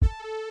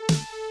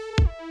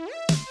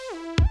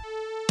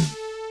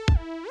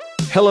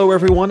Hello,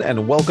 everyone,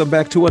 and welcome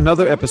back to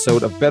another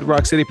episode of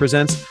Bedrock City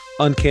Presents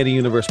Uncanny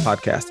Universe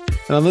Podcast.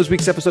 And on this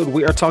week's episode,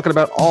 we are talking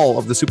about all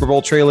of the Super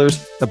Bowl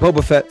trailers, the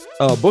Boba Fett,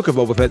 Book of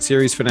Boba Fett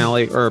series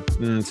finale, or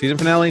season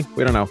finale?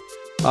 We don't know.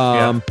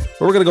 But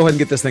we're going to go ahead and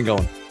get this thing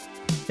going.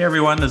 Hey,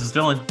 everyone, this is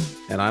Dylan.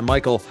 And I'm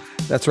Michael.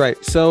 That's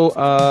right. So,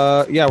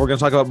 we're going to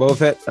talk about Boba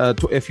Fett.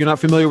 If you're not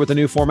familiar with the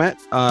new format,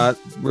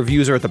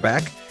 reviews are at the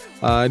back,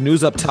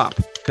 news up top,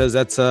 because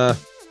that's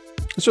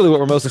really what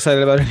we're most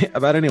excited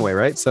about anyway,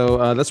 right?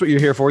 So that's what you're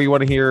here for. You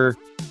want to hear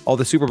all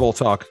the Super Bowl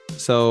talk.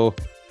 So,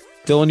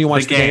 Dylan, you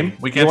watched the game?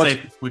 We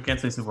can't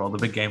say Super Bowl. The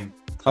big game.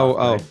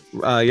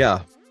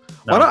 Yeah.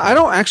 No. I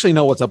don't actually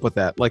know what's up with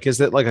that. Like, is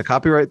it like a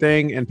copyright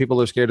thing, and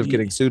people are scared of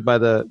getting sued by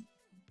the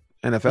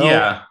NFL?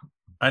 Yeah,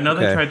 I know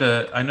they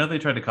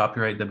tried to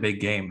copyright the big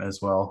game as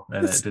well,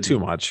 and it's too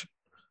much.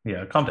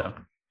 Yeah, calm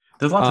down.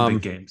 There's lots of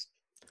big games.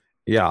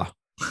 Yeah,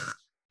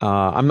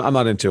 I'm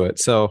not into it.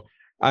 So.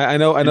 I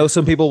know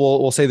some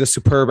people will say the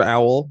superb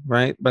owl,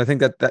 right? But I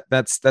think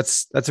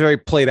that's very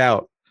played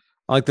out.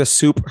 I like the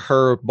soup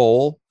her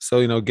bowl.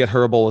 So, get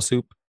her a bowl of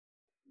soup.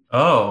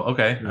 Oh,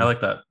 okay. Yeah. I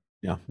like that.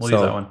 Yeah. We'll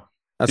use that one.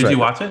 Did you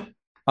watch it?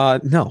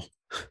 No.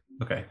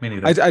 Okay, me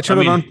neither. I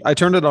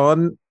turned it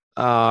on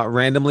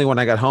randomly when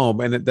I got home,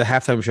 and the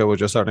halftime show was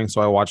just starting,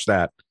 so I watched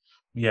that.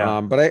 Yeah.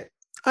 But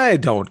I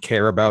don't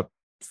care about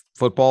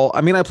football.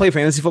 I mean, I play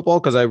fantasy football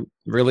because I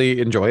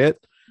really enjoy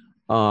it.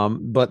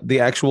 But the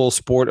actual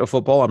sport of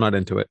football, I'm not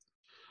into it.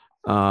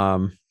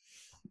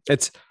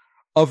 It's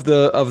of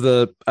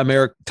the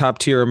top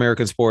tier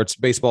American sports,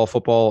 baseball,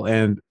 football,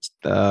 and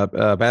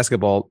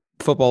basketball.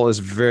 Football is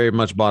very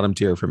much bottom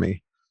tier for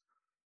me.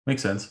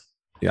 Makes sense.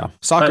 Yeah,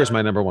 soccer is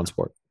my number one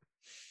sport.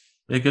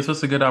 It gives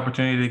us a good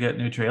opportunity to get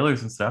new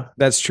trailers and stuff.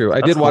 That's true.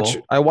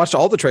 I watched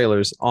all the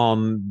trailers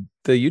on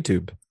the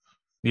YouTube.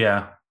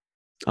 Yeah.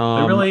 They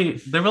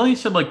really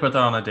should put that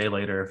on a day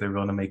later if they're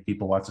going to make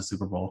people watch the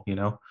Super Bowl,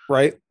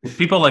 right?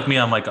 People like me,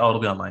 I'm like, it'll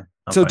be online.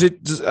 So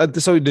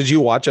did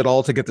you watch it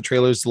all to get the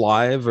trailers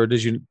live, or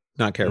did you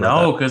not care?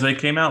 No, because they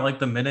came out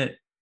the minute,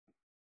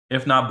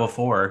 if not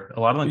before. A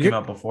lot of them came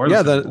out before.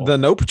 Yeah, the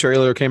Nope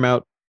trailer came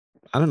out.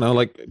 I don't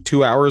know,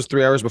 2 hours,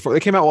 3 hours before. They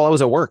came out while I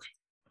was at work.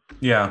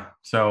 Yeah,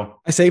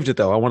 so I saved it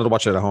though. I wanted to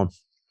watch it at home.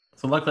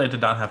 So luckily, I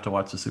did not have to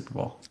watch the Super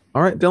Bowl.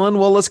 All right, Dylan.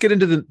 Well, let's get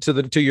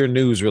into your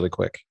news really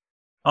quick.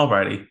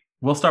 Alrighty,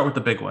 we'll start with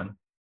the big one.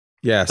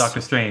 Yes,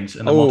 Doctor Strange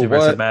and the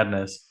Multiverse of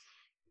Madness.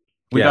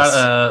 We got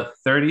a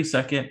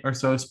 30-second or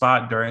so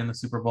spot during the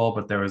Super Bowl,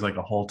 but there was a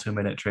whole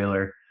 2-minute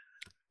trailer.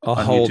 A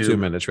whole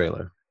 2-minute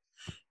trailer.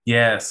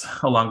 Yes,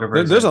 a longer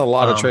version. There's a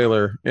lot of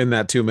trailer in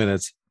that 2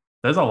 minutes.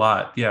 There's a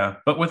lot, yeah,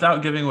 but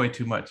without giving away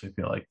too much. I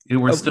feel like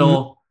we're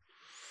still.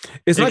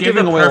 It's not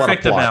giving away a lot of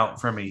plot.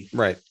 Amount for me,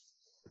 right?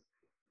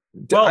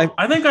 Well,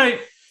 I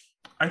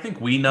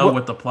think we know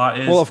what the plot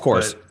is. Well, of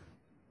course.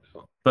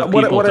 But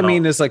what I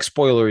mean is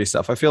spoilery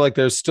stuff. I feel like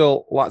there's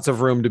still lots of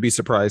room to be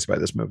surprised by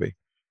this movie.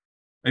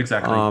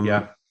 Exactly.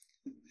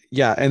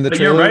 Yeah, and the but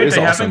trailer you're right. is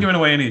They awesome. haven't given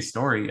away any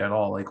story at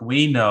all.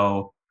 We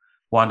know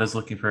Wanda's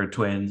looking for her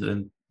twins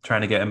and trying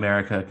to get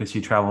America because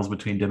she travels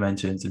between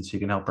dimensions and she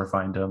can help her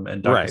find them.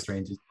 And Doctor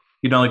Strange is,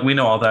 we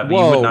know all that, but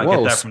you would not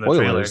get that from the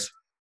trailer.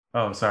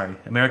 Oh, sorry,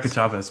 America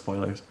Chavez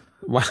spoilers.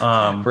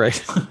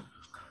 Right.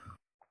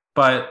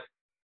 But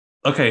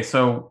okay,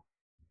 so.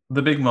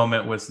 The big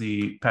moment was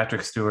the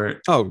Patrick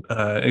Stewart,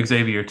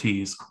 Xavier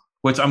tease,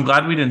 which I'm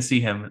glad we didn't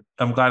see him.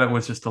 I'm glad it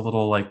was just a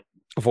little a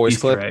voice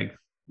Easter clip. Egg.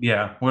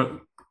 Yeah.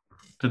 What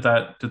did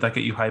that get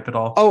you hype at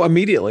all? Oh,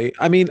 immediately.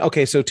 I mean,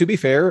 okay. So to be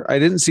fair, I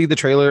didn't see the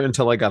trailer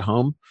until I got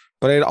home,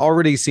 but I'd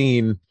already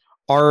seen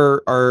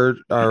our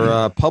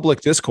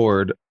public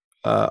Discord.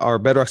 Our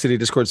Bedrock City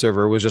Discord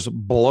server was just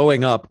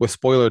blowing up with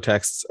spoiler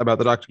texts about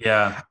the Doctor.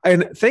 Yeah.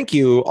 And thank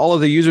you, all of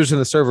the users in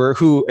the server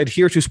who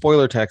adhere to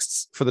spoiler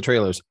texts for the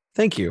trailers.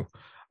 Thank you.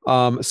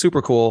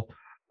 Super cool.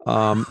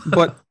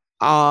 But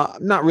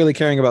not really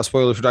caring about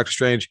spoilers for Doctor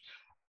Strange.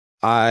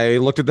 I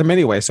looked at them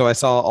anyway. So I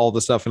saw all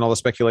the stuff and all the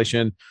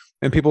speculation,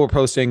 and people were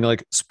posting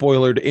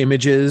spoilered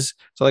images.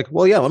 So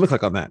well, yeah, let me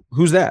click on that.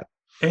 Who's that?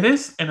 It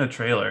is in a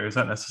trailer. Is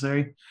that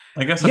necessary?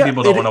 I guess some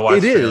people don't want to watch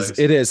trailers.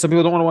 It is. Some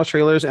people don't want to watch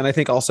trailers. And I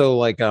think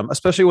also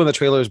especially when the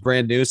trailer is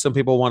brand new, some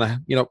people want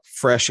to,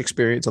 fresh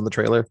experience on the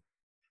trailer.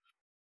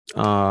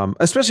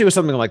 Especially with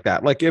something like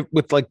that.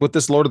 With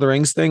this Lord of the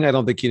Rings thing, I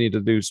don't think you need to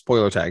do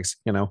spoiler tags,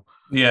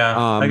 Yeah.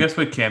 I guess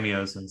with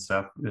cameos and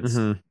stuff,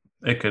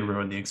 it could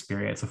ruin the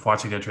experience of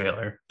watching a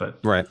trailer. But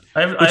right.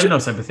 I have no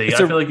sympathy. I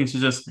feel like you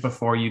should just,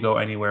 before you go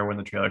anywhere when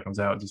the trailer comes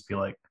out, just be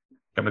like,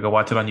 I'm gonna go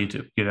watch it on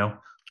YouTube,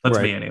 That's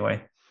me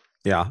anyway.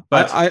 Yeah,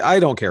 but I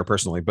don't care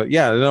personally, but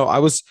yeah, no, I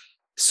was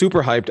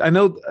super hyped. I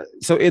know.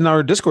 So in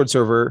our Discord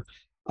server,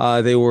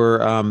 they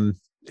were.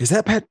 Is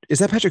that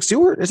Patrick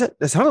Stewart?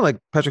 It sounded like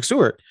Patrick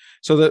Stewart.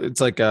 So that it's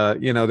they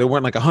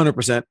weren't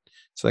 100%.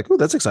 It's oh,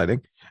 that's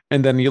exciting.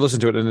 And then you listen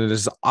to it, and it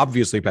is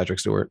obviously Patrick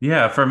Stewart.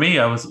 Yeah, for me,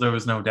 there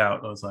was no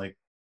doubt. I was like,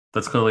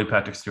 that's clearly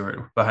Patrick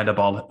Stewart behind a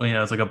bald.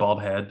 It's a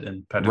bald head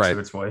and Patrick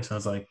Stewart's voice. I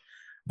was like,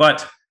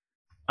 but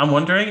I'm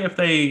wondering if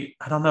they,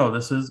 I don't know.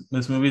 This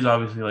movie is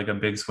obviously like a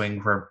big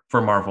swing for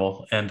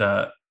Marvel, and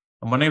I'm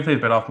wondering if they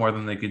bit off more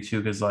than they could chew.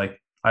 Because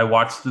like I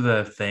watched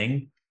the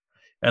thing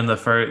and the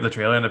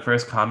trailer, and the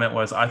first comment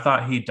was, "I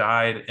thought he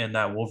died in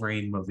that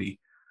Wolverine movie,"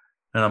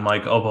 and I'm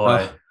like, "Oh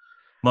uh, boy,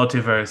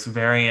 multiverse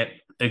variant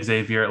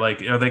Xavier.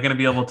 Like, are they going to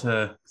be able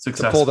to to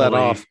pull that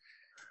off. successfully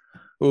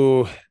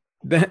Ooh,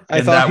 I in thought that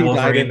he died in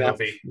Wolverine that.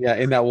 movie?" Yeah,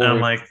 in that And I'm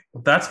Wolverine. like,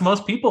 that's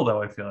most people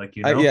though. I feel like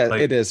Yeah,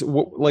 like it is.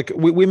 Like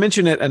we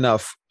mention it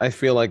enough, I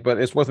feel like, but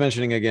it's worth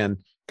mentioning again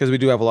because we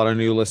do have a lot of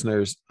new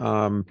listeners.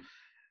 That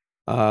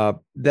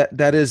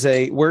is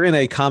we're in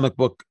a comic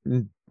book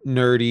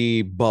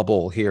nerdy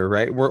bubble here,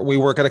 right? We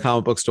work at a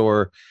comic book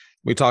store.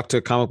 We talk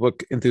to comic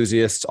book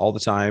enthusiasts all the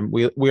time.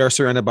 We are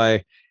surrounded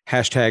by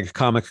hashtag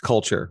comic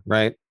culture,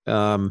 right?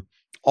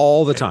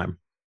 All the time.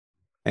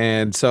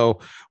 And so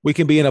we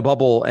can be in a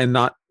bubble and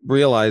not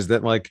realize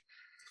that like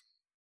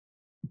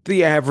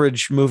the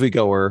average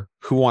moviegoer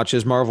who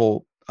watches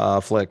Marvel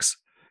flicks,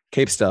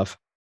 Cape stuff,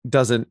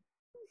 doesn't,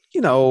 you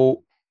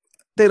know,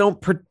 they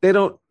don't,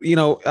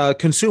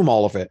 consume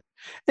all of it.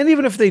 And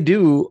even if they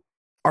do,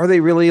 are they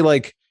really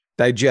like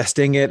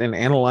digesting it and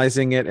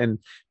analyzing it? And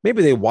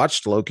maybe they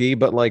watched Loki,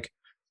 but like,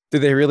 do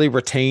they really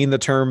retain the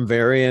term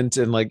variant?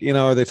 And like,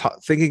 are they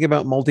thinking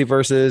about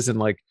multiverses and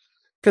like,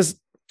 because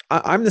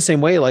I'm the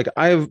same way. Like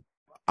I've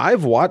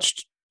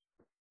watched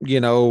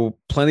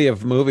plenty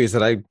of movies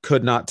that I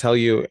could not tell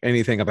you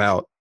anything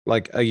about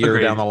like a year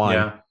down agreed. the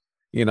line,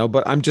 Yeah,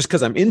 but I'm just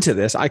because I'm into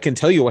this, I can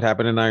tell you what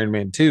happened in Iron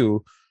Man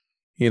 2.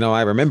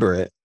 I remember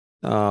it.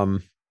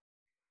 Um,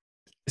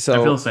 I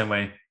feel the so same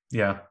way.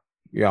 Yeah.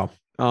 yeah.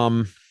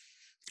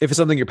 If it's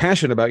something you're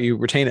passionate about, you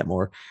retain it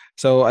more.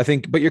 So I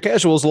think, but your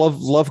casuals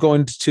love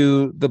going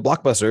to the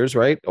blockbusters,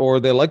 right? Or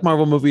they like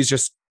Marvel movies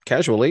just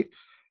casually.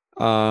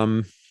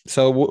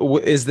 So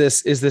is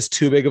this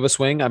too big of a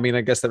swing? I mean,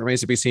 I guess that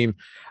remains to be seen.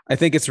 I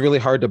think it's really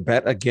hard to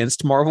bet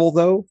against Marvel,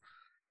 though.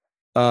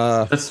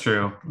 That's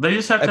true. They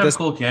just have to At have this,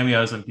 cool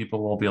cameos, and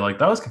people will be like,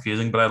 "That was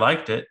confusing, but I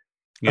liked it."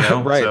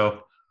 right?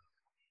 So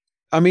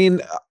I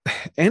mean,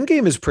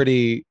 Endgame is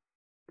pretty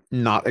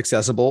not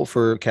accessible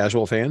for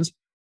casual fans.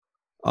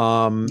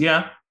 Um,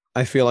 yeah,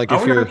 I feel like I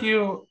if would you're,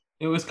 argue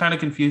it was kind of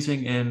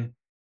confusing.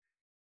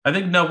 I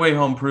think No Way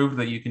Home proved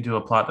that you can do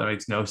a plot that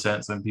makes no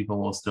sense, and people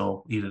will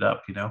still eat it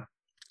up.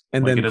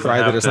 and Like it then doesn't cry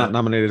that have it's not to.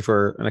 nominated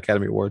for an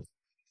Academy Award.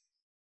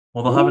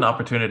 Well, they'll have an Ooh.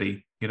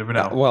 opportunity. You never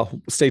know.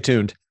 Well, stay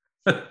tuned.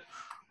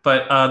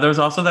 But there's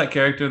also that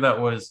character that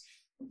was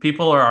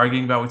people are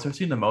arguing about, which I've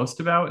seen the most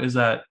about, is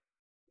that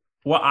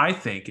what I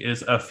think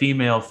is a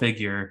female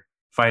figure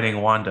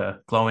fighting Wanda,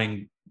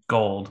 glowing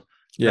gold.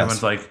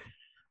 Everyone's Yes. like,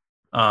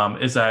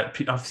 is that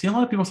I've seen a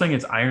lot of people saying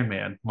it's Iron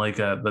Man, like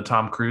the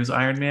Tom Cruise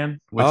Iron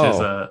Man,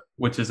 Oh,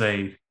 which is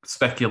a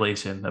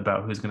speculation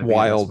about who's going to be in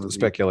this wild movie.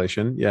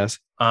 speculation. Yes.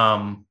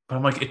 But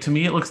I'm like, to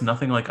me, it looks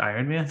nothing like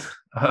Iron Man.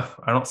 I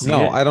don't see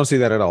No, it. I don't see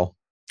that at all.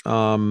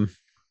 Um,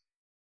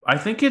 I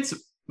think it's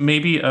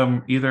maybe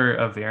either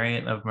a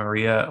variant of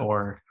Maria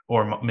or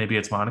maybe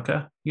it's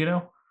Monica.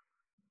 I'm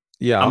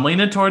yeah.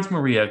 leaning towards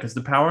Maria because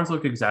the powers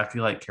look exactly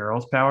like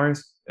Carol's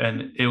powers,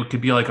 and it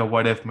could be like a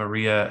what if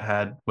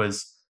Maria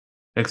was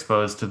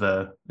exposed to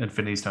the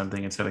Infinity Stone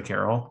thing instead of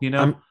Carol.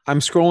 I'm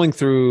scrolling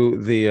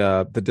through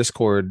the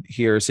Discord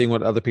here, seeing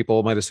what other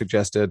people might have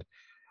suggested.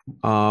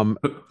 Who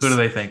do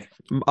they think?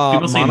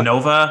 People say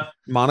Nova.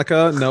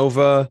 Monica,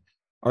 Nova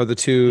are the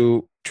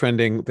two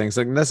trending things.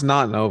 Like that's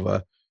not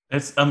Nova.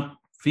 It's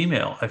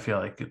female. I feel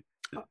like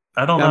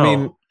I don't I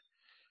mean, know.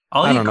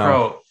 I'll I eat don't know.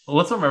 crow.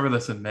 Let's remember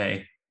this in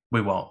May.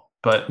 We won't,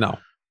 but No,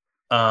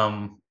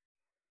 um,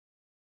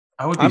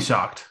 I would be I'm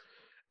shocked.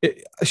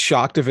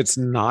 shocked if it's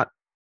not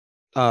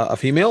a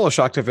female, or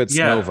shocked if it's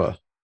Yeah, Nova shocked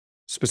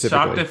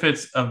specifically. if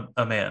it's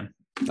a man.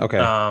 Okay,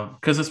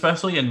 Because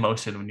especially in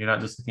motion, when you're not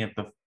just looking at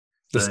the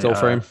the still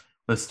frame.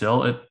 the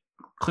still, it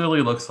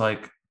clearly looks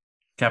like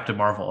Captain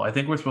Marvel. I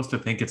think we're supposed to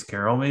think it's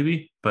Carol,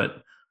 maybe,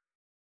 but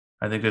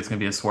I think it's gonna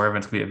be a swerve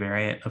and it's gonna be a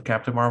variant of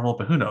Captain Marvel.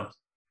 But who knows?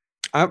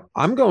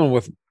 I'm going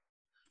with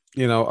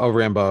a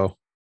Rambo.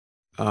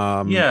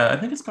 Yeah, I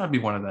think it's gotta be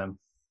one of them.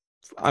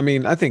 I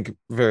mean, I think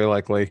very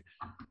likely.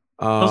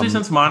 Especially Um,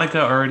 since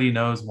Monica already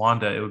knows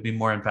Wanda, it would be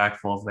more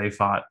impactful if they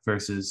fought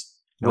versus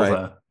right.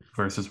 Nova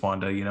versus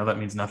Wanda. That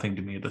means nothing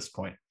to me at this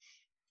point.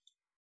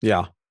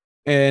 Yeah.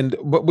 And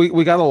but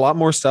we got a lot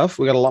more stuff.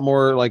 We got a lot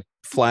more like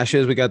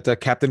flashes. We got the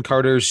Captain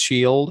Carter's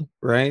shield,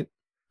 right?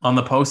 On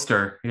the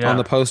poster, On the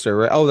yeah. poster,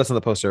 right? Oh, that's on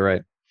the poster,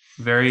 right?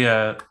 Very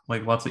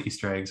like lots of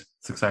Easter eggs.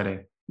 It's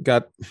exciting.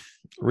 Got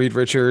Reed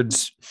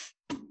Richards,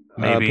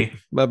 Maybe.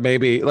 but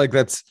maybe like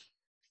that's.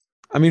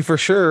 I mean, for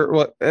sure.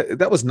 What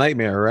that was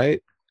Nightmare,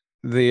 right?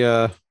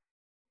 The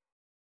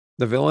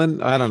the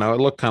villain. I don't know.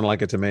 It looked kind of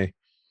like it to me.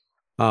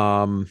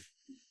 Um,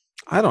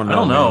 I don't I know,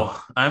 don't man. know.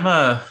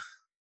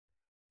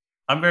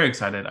 I'm very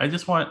excited. I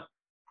just want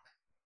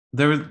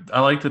I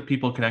like that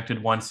people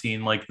connected one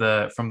scene like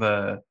the from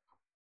the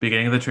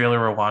beginning of the trailer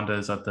where Wanda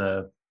is at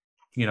the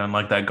in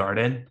like that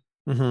garden.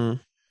 Mm-hmm.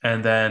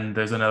 And then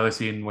there's another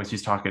scene where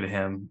she's talking to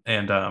him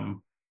and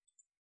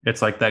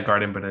it's like that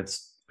garden, but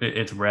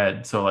it's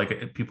red. So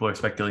like people are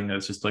speculating that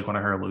it's just like one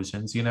of her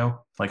illusions,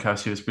 like how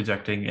she was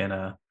projecting in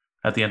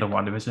at the end of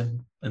WandaVision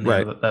and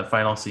Right. that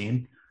final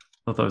scene.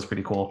 I thought that was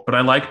pretty cool. But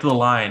I liked the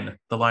line.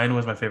 The line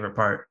was my favorite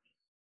part.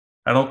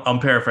 I'm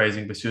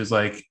paraphrasing, but she was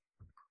like,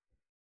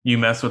 "You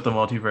mess with the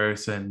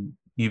multiverse and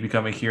you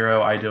become a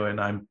hero. I do it,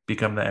 and I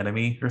become the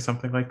enemy," or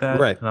something like that.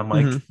 Right. And I'm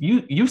like,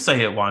 you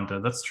say it, Wanda.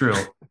 That's true.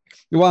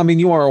 Well, I mean,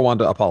 you are a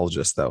Wanda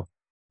apologist, though.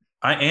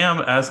 I am,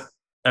 as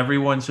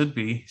everyone should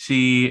be.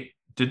 She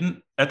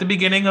didn't at the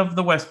beginning of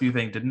the Westview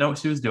thing, didn't know what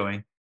she was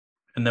doing,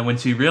 and then when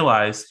she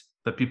realized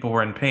that people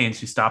were in pain,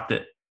 she stopped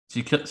it.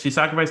 She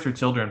sacrificed her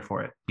children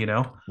for it.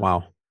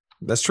 Wow,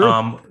 that's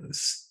true.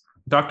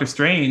 Doctor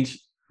Strange,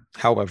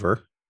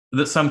 however,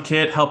 that some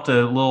kid helped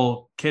a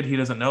little kid he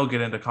doesn't know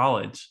get into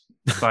college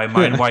by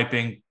mind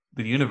wiping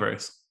the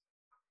universe.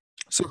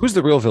 So who's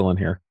the real villain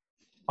here?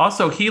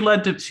 Also,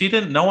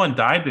 no one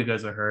died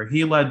because of her.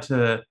 He led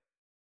to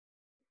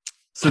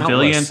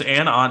civilians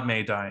and Aunt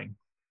May dying,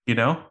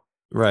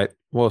 Right.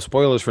 Well,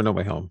 spoilers for No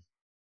Way Home.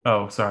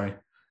 Oh, sorry.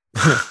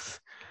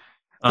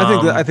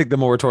 I think the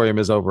moratorium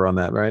is over on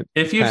that, right?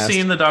 If you've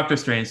seen the Doctor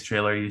Strange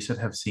trailer, you should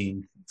have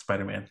seen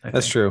Spider-Man.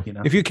 That's true.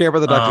 If you care about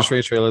the Doctor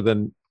Strange trailer,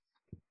 then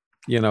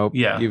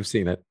you've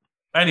seen it.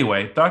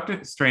 Anyway,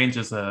 Doctor Strange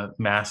is a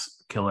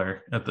mass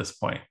killer at this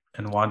point,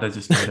 and Wanda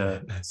just made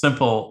a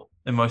simple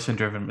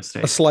emotion-driven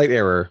mistake. A slight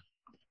error.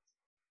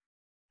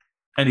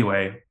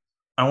 Anyway,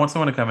 I want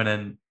someone to come in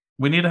and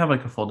we need to have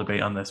like a full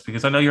debate on this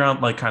because I know you're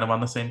on kind of on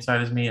the same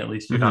side as me. At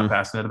least you're not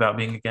passionate about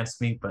being against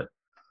me, but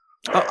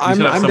I'm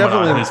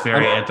definitely who's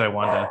very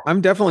anti-Wanda. I'm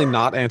definitely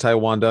not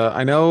anti-Wanda.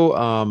 I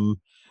know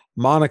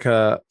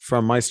Monica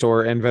from my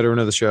store and veteran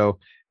of the show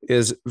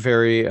is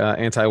very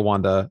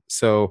anti-Wanda.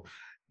 So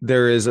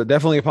there is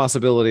definitely a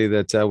possibility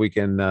that we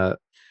can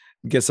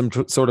get some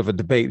sort of a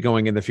debate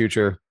going in the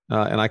future,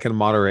 and I can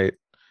moderate.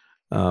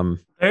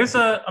 It's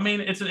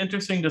an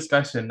interesting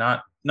discussion.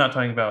 Not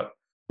talking about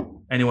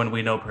anyone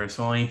we know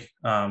personally,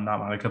 not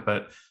Monica,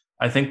 but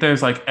I think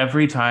there's like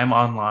every time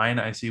online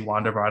I see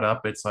Wanda brought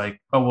up, it's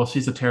like, oh, well,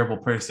 she's a terrible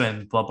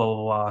person, blah, blah,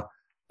 blah, blah.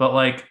 But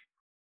like,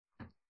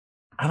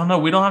 I don't know.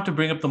 We don't have to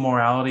bring up the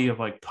morality of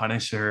like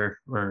Punisher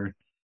or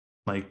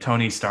like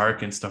Tony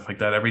Stark and stuff like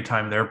that. Every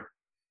time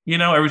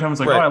every time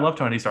it's like, right. Oh, I love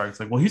Tony Stark. It's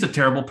like, well, he's a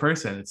terrible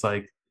person. It's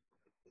like,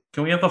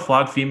 can we have the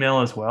flawed female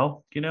as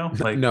well?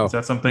 Like, no, is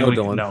that something no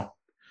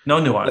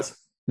nuance?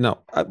 No,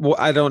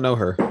 I don't know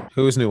her.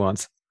 Who is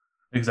Nuance?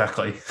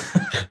 Exactly.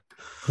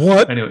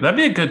 What? Anyway, that'd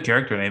be a good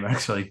character name,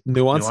 actually.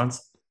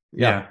 Nuance?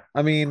 Yeah.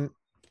 I mean,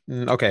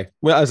 okay.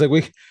 Well, I was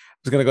going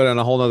to go down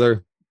a whole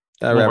nother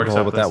rabbit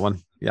hole with that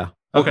one. Yeah.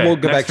 Okay. We'll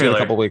get back to it in a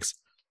couple weeks.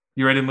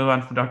 You ready to move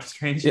on from Doctor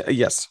Strange?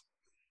 Yes.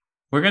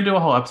 We're going to do a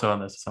whole episode on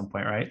this at some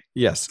point, right?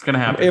 Yes. It's going to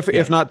happen.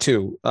 If not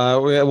two.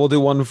 We'll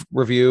do one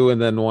review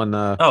and then one.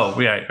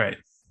 Right.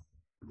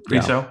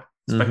 Pre-show?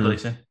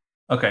 Speculation.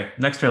 Okay.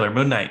 Next trailer,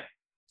 Moon Knight.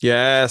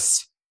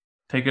 Yes.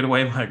 Take it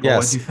away, Michael. Yes.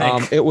 What do you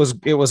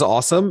think? It was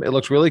awesome. It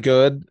looked really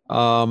good.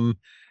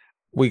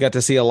 We got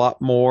to see a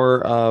lot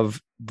more of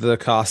the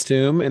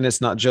costume, and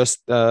it's not just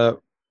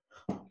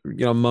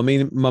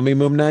mummy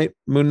Moon Knight.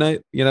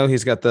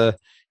 He's got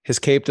his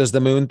cape does the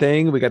moon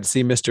thing. We got to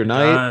see Mr.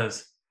 Knight.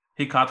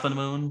 He caught the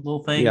moon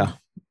little thing. Yeah.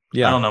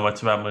 I don't know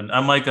much about moon.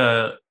 I'm like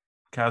a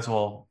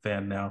casual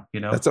fan now.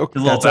 That's okay.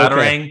 His little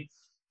batarang. Okay.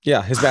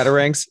 Yeah, his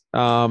batarangs.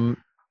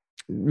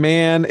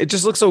 Man, it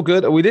just looks so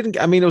good. It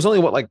was only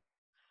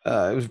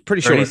it was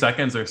pretty short. 30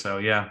 seconds or so.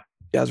 Yeah.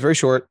 Yeah, it's very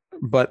short.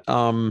 But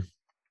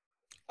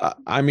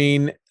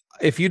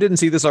if you didn't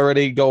see this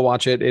already, go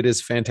watch it. It is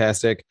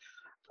fantastic.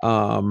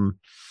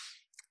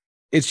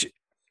 It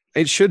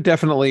should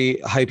definitely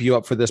hype you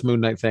up for this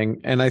Moon Knight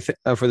thing, and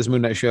for this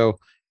Moon Knight show.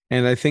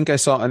 And I think I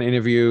saw an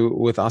interview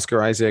with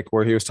Oscar Isaac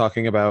where he was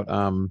talking about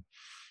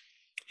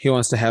he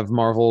wants to have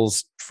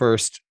Marvel's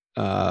first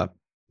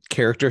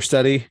character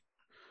study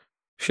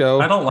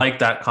show. I don't like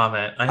that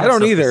comment. I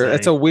don't either.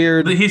 It's a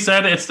weird. He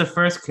said it's the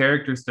first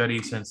character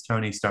study since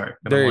Tony Stark.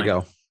 And there you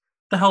go.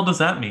 The hell does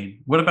that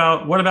mean? What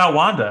about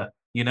Wanda?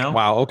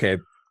 Wow. Okay.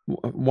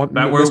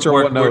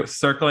 We're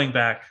circling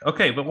back.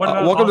 Okay, but what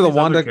about welcome to the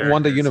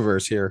Wanda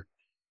universe here?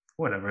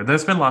 Whatever.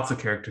 There's been lots of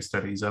character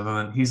studies other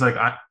than he's like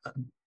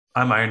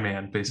I'm Iron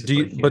Man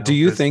basically. Do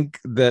you think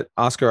that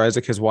Oscar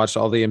Isaac has watched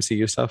all the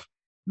MCU stuff?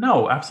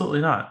 No,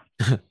 absolutely not.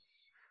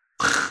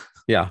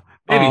 Yeah.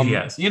 Maybe he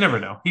has. You never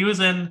know. He was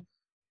in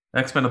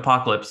X-Men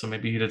Apocalypse, so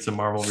maybe he did some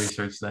Marvel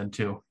research then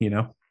too,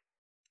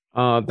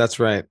 That's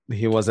right.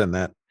 He was in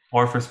that.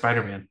 Or for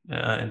Spider-Man,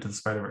 Into the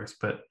Spider-Verse.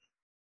 But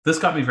this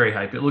got me very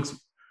hyped.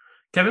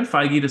 Kevin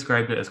Feige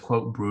described it as,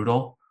 quote,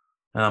 brutal.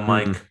 And I'm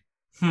like,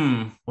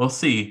 we'll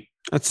see.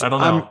 I don't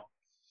know.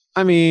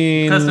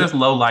 Because there's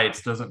low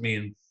lights doesn't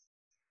mean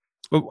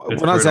we're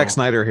not Zack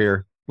Snyder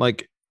here. Let's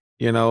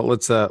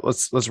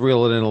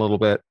reel it in a little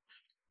bit.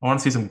 I want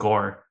to see some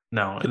gore.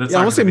 No, I want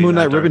to see Moon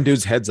Knight ripping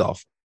dudes' heads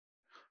off.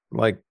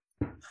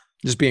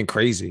 Just being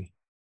crazy.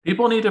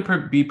 People need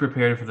to be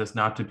prepared for this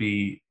not to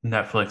be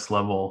Netflix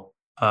level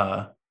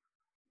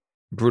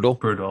Brutal.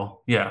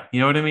 Brutal. Yeah. You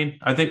know what I mean?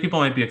 I think people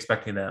might be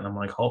expecting that. And I'm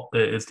like, oh,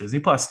 it's Disney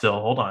Plus still.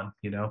 Hold on,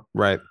 you know?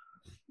 Right.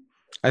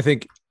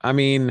 I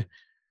mean,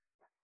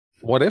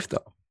 what if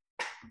though?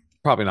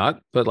 Probably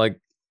not, but like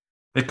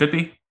It could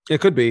be.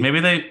 it could be. Maybe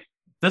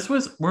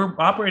we're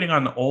operating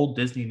on old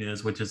Disney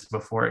news, which is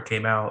before it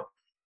came out,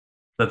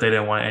 that they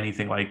didn't want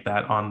anything like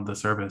that on the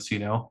service, you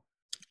know?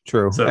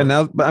 True. So, And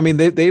now, but I mean,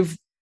 they've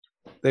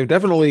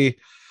definitely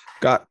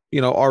got,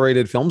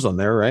 R-rated films on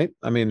there, right?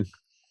 I mean,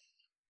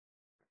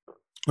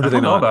 or I do they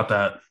don't know not? about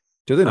that.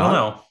 Do they I don't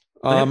not? know.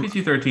 They have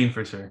PG-13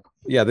 for sure.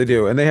 Yeah, they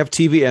do. And they have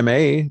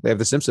TVMA. They have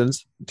The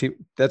Simpsons.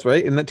 That's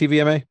right. Isn't that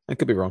TVMA? I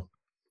could be wrong.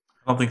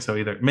 I don't think so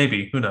either.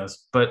 Maybe. Who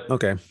knows? But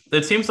Okay.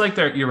 it seems like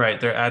you're right.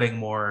 They're adding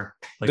more,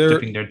 like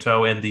dipping their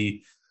toe in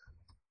the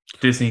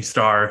Disney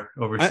Star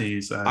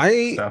overseas stuff.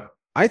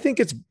 I think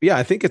it's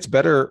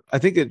better. I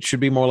think it should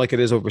be more like it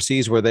is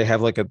overseas, where they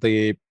have like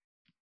the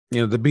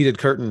beaded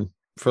curtain,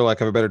 for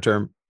lack of a better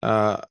term,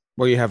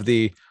 where you have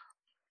the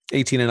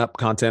 18 and up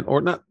content,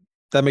 or not.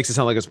 That makes it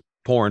sound like it's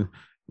porn,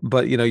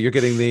 but you're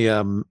getting the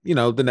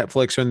the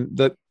Netflix and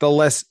the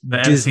less the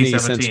Disney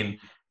NC-17.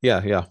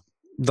 Yeah.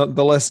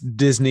 The less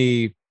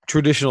Disney,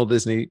 traditional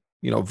Disney,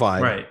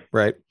 vibe.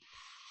 Right.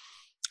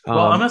 Well,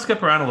 I'm gonna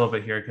skip around a little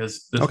bit here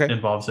because this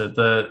involves it.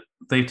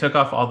 They took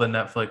off all the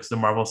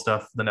Marvel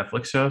stuff, the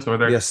Netflix shows, or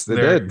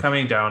they're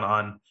coming down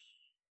on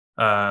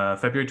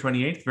February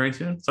 28th, very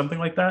soon, something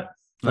like that.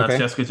 That's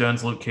Jessica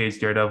Jones, Luke Cage,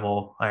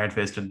 Daredevil, Iron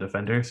Fist, and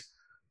Defenders.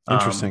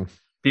 Interesting.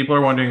 People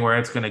are wondering where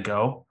it's going to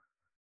go.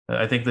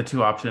 I think the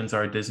two options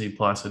are Disney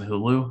Plus and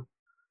Hulu.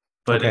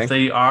 But if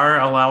they are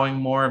allowing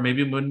more,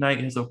 maybe Moon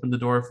Knight has opened the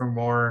door for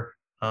more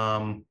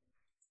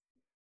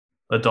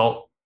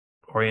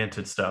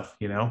adult-oriented stuff,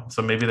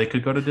 So maybe they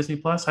could go to Disney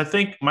Plus. I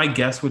think my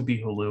guess would be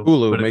Hulu.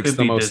 Hulu makes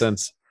the most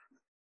sense,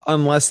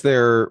 unless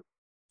they're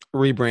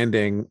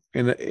rebranding,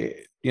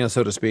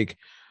 so to speak.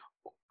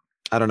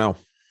 I don't know.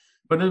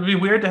 But it'd be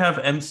weird to have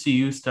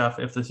MCU stuff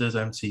if this is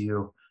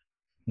MCU,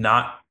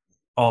 not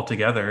all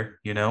together,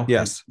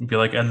 Yes. And be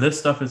like, and this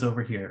stuff is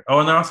over here. Oh,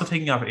 and they're also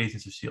taking off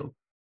Agents of S.H.I.E.L.D.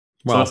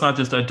 So it's not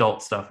just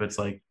adult stuff. It's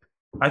like,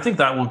 I think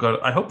that will go.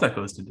 I hope that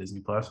goes to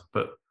Disney Plus,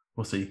 but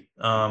we'll see.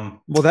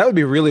 Well, that would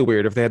be really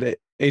weird if they had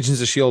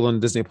Agents of S.H.I.E.L.D. on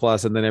Disney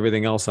Plus and then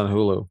everything else on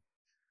Hulu.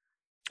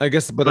 I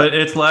guess, but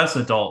it's less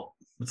adult.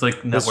 It's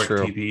like network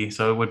TV,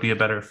 so it would be a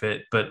better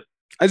fit. But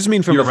I just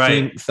mean from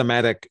a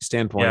thematic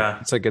standpoint. Yeah.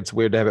 It's like it's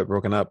weird to have it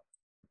broken up.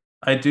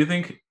 I do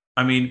think.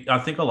 I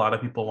think a lot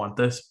of people want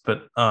this,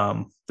 but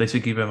they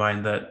should keep in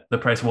mind that the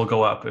price will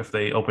go up if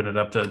they open it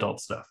up to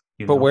adult stuff.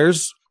 But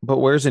where's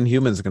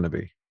Inhumans going to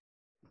be?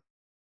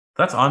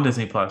 That's on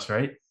Disney Plus,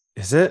 right?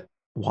 Is it?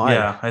 Why?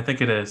 Yeah, I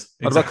think it is.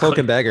 What about Cloak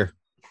and Dagger?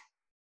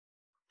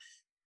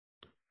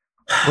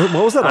 What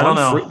was that? I don't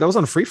know. That was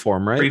on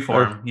Freeform, right?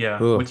 Freeform, yeah,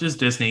 which is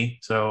Disney.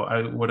 So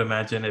I would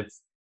imagine if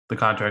the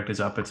contract is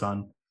up, it's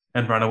on.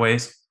 And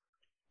Runaways.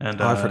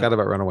 And I forgot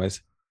about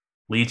Runaways.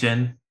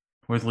 Legion.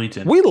 Where's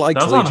Legion? We liked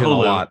Legion a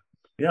lot.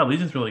 Yeah,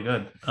 Legion's really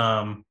good.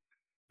 Yeah,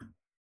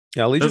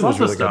 Legion was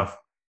really stuff. Good.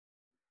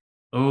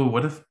 Oh,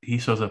 what if he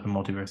shows up in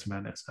Multiverse of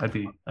Madness? I'd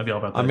be all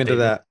about that. I'm into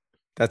that.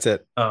 That's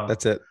it. Oh.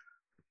 That's it.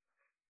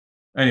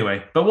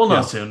 Anyway, but we'll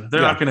know soon.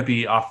 They're not going to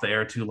be off the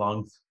air too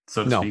long,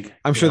 so to speak.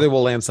 I'm sure they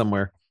will land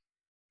somewhere.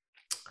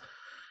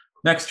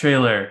 Next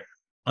trailer.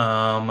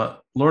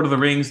 Lord of the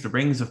Rings, The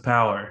Rings of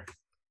Power.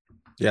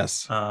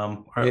 Yes.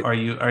 Are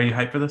you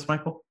hyped for this,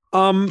 Michael?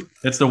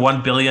 It's the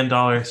 $1 billion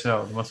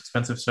show, the most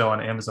expensive show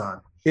on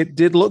Amazon. It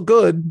did look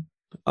good.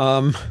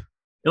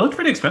 It looked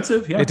pretty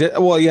expensive. Yeah. It did.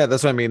 Well, yeah,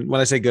 that's what I mean. When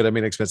I say good, I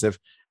mean expensive.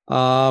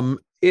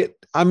 It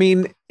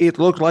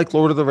looked like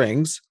Lord of the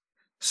Rings.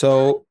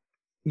 So,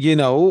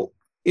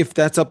 if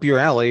that's up your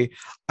alley,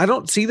 I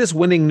don't see this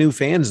winning new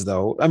fans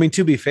though. I mean,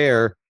 to be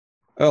fair,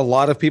 a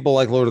lot of people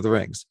like Lord of the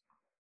Rings.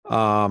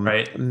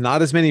 Right.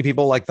 Not as many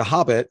people like The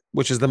Hobbit,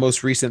 which is the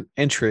most recent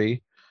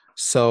entry.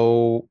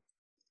 So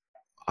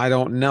I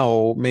don't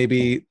know.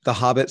 Maybe The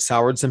Hobbit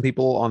soured some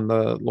people on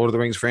the Lord of the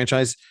Rings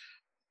franchise.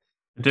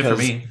 It did for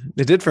me.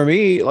 It did for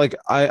me. Like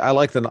I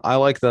like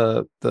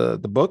the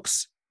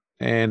books,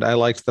 and I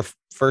liked the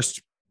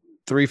first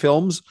 3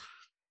 films,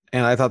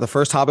 and I thought the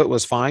first Hobbit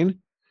was fine.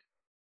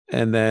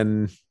 And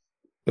then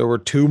there were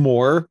 2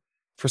 more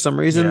for some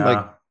reason. Yeah.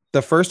 Like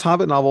the first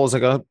Hobbit novel is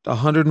like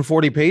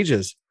 140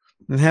 pages,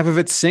 and half of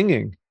it's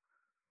singing.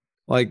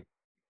 Like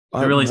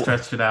I really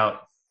stretched it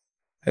out.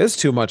 It's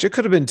too much. It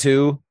could have been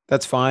 2.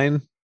 That's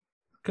fine.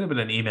 Could have been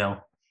an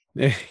email.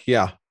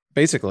 Yeah,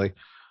 basically.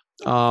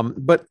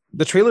 But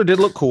the trailer did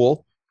look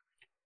cool.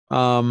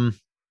 I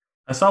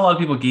saw a lot of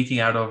people geeking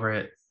out over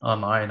it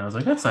online. I was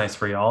like, that's nice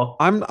for y'all.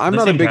 I'm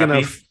not a big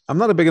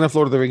enough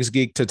Lord of the Rings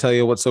geek to tell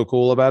you what's so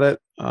cool about it.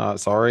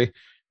 Sorry.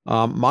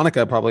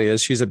 Monica probably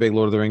is. She's a big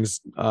Lord of the Rings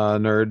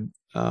nerd.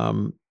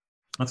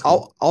 That's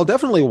cool. I'll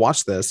definitely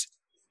watch this.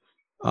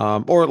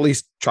 Or at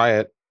least try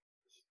it.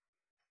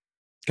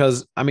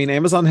 Because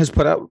Amazon has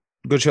put out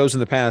good shows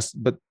in the past,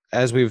 but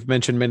as we've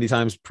mentioned many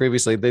times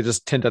previously, they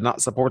just tend to not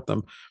support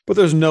them. But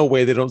there's no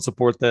way they don't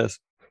support this.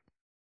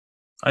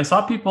 I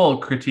saw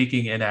people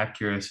critiquing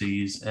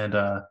inaccuracies and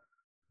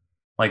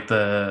like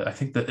I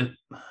think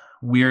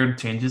weird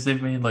changes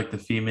they've made. Like the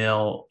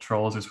female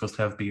trolls are supposed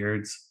to have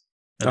beards,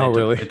 and Oh,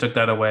 really? they took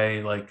that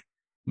away. Like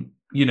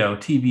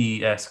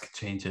TV-esque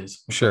changes.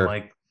 So I'm Sure.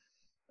 like,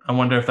 I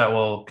wonder if that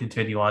will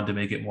continue on to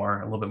make it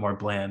a little bit more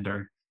bland,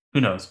 or who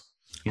knows?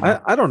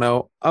 I don't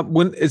know.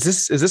 When is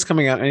this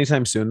coming out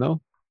anytime soon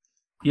though?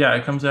 Yeah,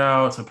 it comes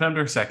out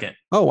September 2nd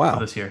Oh, of wow.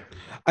 this year.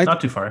 I Not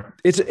too far.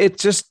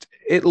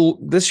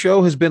 this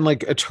show has been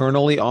like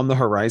eternally on the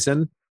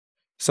horizon.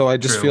 So I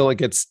just feel True.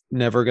 like it's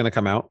never going to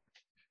come out.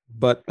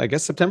 But I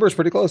guess September is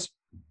pretty close.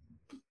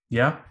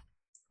 Yeah,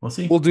 we'll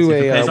see. We'll do See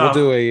if it a pays we'll off.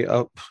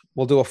 do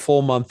we'll do a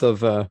full month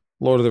of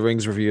Lord of the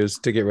Rings reviews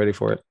to get ready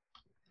for it.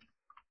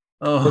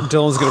 Oh,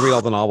 Dylan's going to read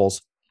all the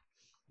novels.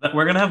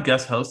 we're gonna have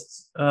guest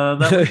hosts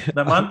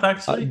that month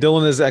actually.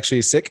 Dylan is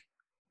actually sick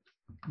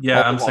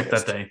Yeah, all I'm of sick that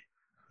August. day.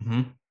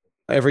 Hmm.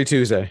 Every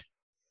Tuesday.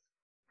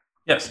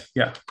 Yes,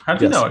 yeah. How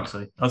did you Yes. know?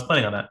 Actually, I was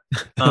planning on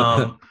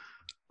that.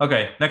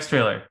 Okay, next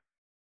trailer.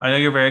 I know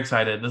you're very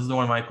excited. This is the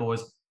one Michael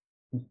was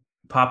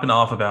popping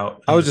off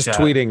about. I in was the just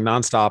chat. tweeting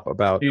nonstop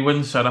about He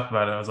wouldn't shut up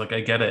about it. I was like,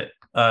 I get it.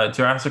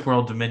 Jurassic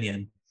World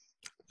Dominion,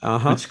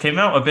 uh-huh. which came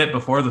out a bit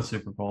before the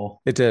Super Bowl.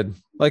 It did.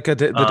 Like the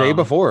day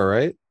before,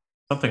 right?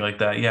 Something like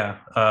that.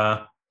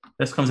 Yeah.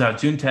 This comes out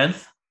June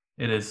 10th.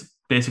 It is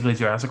basically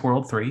Jurassic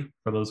World 3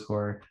 for those who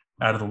are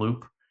out of the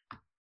loop.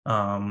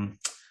 Um,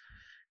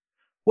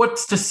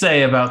 what's to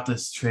say about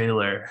this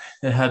trailer?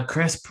 It had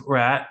Chris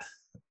Pratt.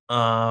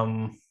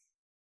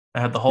 It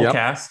had the whole Yep.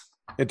 cast.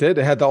 It did.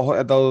 It had the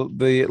Laura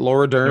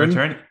The Dern.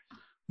 return.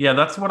 Yeah,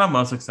 that's what I'm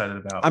most excited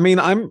about. I mean,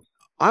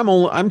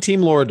 I'm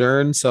team Laura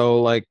Dern,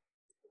 so like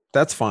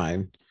that's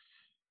fine.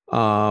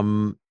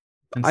 And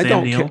I Sam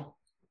don't Neill.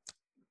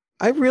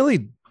 I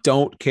really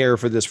don't care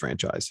for this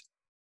franchise.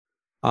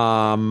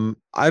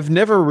 I've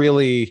never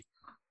really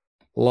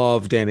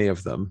loved any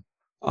of them.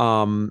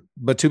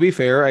 But to be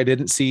fair, I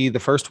didn't see the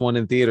first one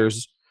in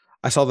theaters.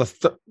 I saw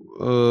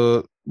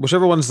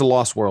whichever one's the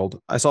Lost World.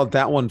 I saw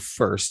that one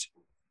first,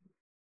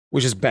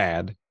 which is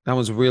bad. That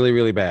one's really,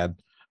 really bad.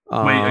 Wait,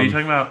 are you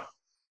talking about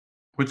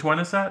which one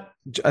is that?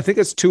 I think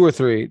it's 2 or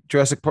 3.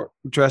 Jurassic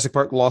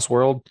Park, Lost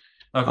World.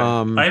 Okay,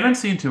 I haven't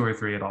seen 2 or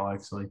 3 at all,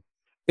 actually.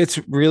 It's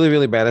really,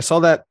 really bad. I saw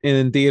that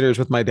in theaters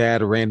with my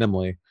dad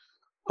randomly.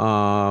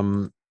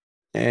 And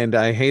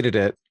I hated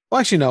it.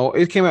 Well, actually, no,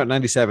 it came out in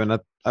 97.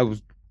 I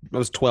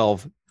was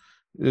 12.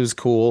 It was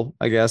cool,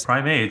 I guess.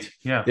 Prime age,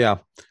 yeah. Yeah.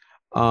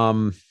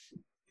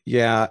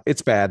 Yeah,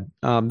 it's bad.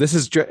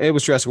 It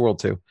was Jurassic World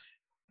 2.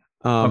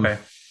 Okay.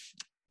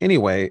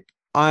 Anyway,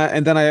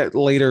 and then I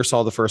later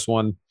saw the first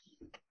one,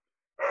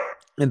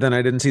 and then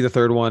I didn't see the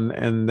third one,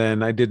 and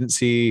then I didn't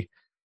see.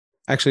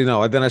 Actually,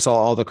 no. Then I saw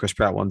all the Chris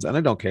Pratt ones, and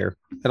I don't care.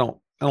 I don't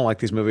like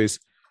these movies.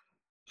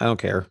 I don't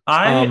care.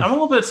 I'm a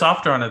little bit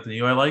softer on it than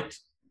you. I liked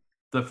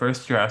the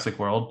first Jurassic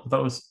World.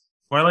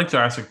 I liked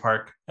Jurassic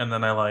Park, and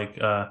then I like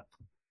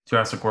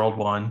Jurassic World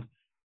 1.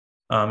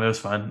 It was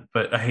fun,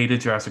 but I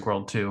hated Jurassic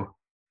World 2.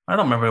 I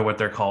don't remember what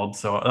they're called,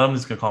 so I'm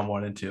just gonna call them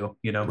 1 and 2.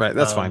 Right?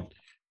 That's fine.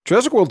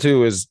 Jurassic World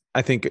 2 is,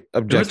 I think,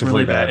 objectively it was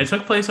really bad. bad. It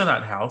took place in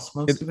that house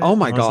most of it. Oh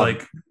my I was god!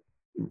 like,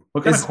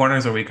 what kind of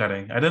corners are we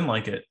cutting? I didn't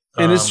like it.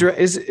 And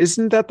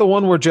isn't that the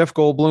one where Jeff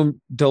Goldblum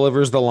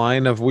delivers the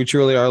line of "We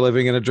truly are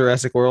living in a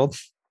Jurassic World"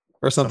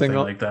 or something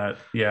like that?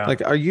 Yeah.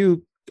 Like, are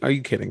you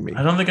kidding me?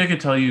 I don't think I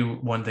could tell you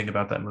one thing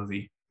about that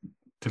movie.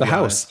 The house.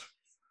 Honest.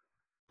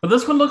 But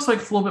this one looks like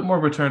it's a little bit more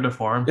return to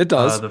form. It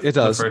does. It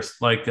does. The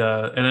first,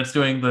 and it's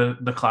doing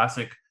the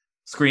classic.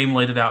 Scream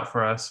laid it out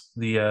for us.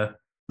 The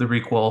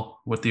requel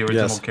with the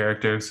original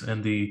characters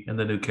and the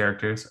new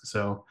characters.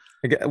 So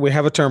we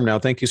have a term now.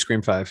 Thank you,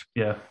 Scream 5.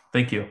 Yeah,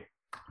 thank you.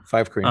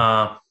 5 Cream.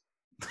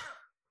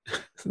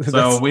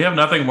 So we have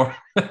nothing more.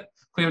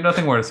 We have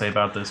nothing more to say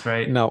about this,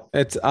 right? No,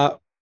 it's I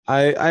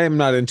am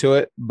not into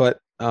it, but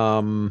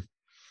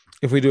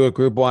if we do a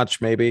group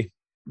watch, maybe.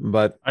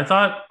 But I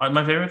thought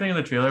my favorite thing in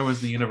the trailer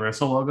was the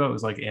Universal logo. It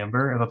was like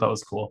amber. I thought that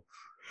was cool.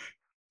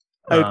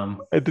 I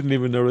didn't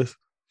even notice.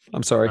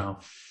 I'm sorry.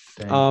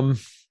 Oh,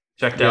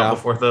 checked out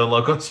before the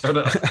logo showed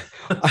up.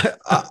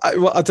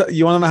 You want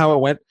to know how it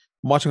went?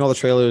 I'm watching all the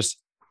trailers,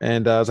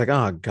 and I was like,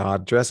 "Oh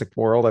God, Jurassic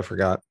World!" I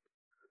forgot.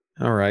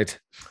 All right.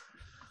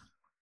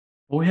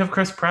 Well, we have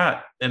Chris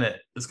Pratt in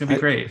it. It's gonna be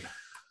great.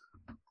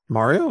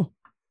 Mario.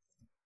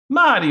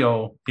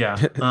 Yeah.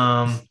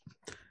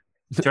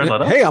 Jared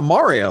Leto. Hey, I'm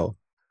Mario.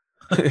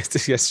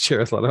 Yes,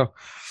 Jared Leto.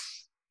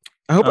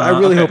 I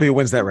really hope he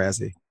wins that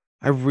Razzie.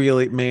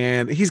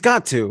 He's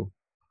got to.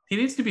 He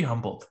needs to be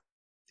humbled.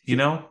 You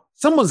know,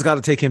 someone's got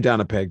to take him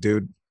down a peg,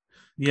 dude.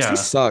 Yeah, he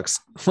sucks.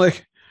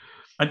 Like,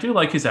 I do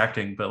like his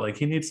acting, but like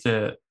he needs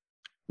to.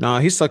 No,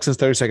 he sucks since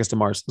 30 Seconds to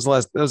Mars.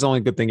 That was the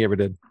only good thing he ever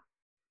did.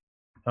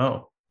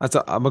 Oh, I'm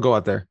gonna go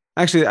out there.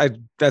 Actually,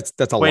 that's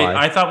a lie. Wait,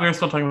 I thought we were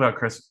still talking about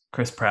Chris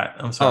Pratt.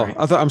 I'm sorry.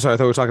 Oh, I'm sorry. I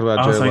thought we were talking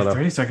about Jared Leto.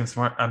 30 Seconds to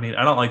Mars. I mean,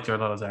 I don't like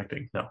Jared Leto's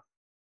acting. No.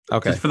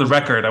 Okay. Just for the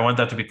record, I want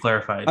that to be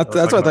clarified. That's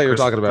what I thought you were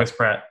talking about. Chris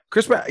Pratt.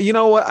 Chris Pratt. You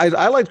know what?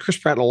 I liked Chris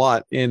Pratt a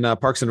lot in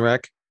Parks and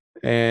Rec.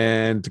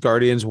 and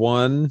Guardians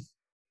 1.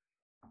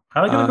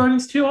 I like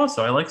Guardians 2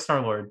 also. I like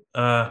Star-Lord.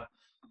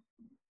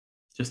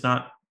 Just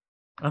not,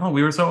 I don't know.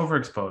 We were so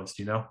overexposed,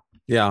 you know?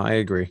 Yeah, I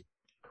agree.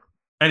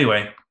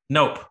 Anyway,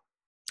 Nope.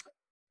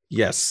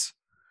 Yes.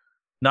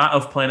 Not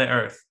of Planet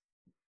Earth.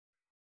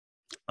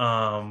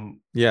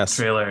 Yes.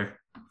 Trailer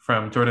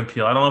from Jordan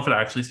Peele. I don't know if it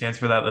actually stands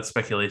for that. That's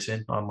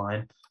speculation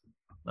online.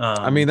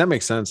 I mean, that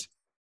makes sense.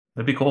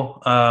 That'd be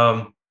cool.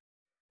 The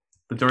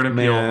Jordan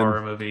Peele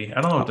horror movie.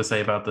 I don't know what to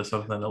say about this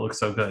other than it looks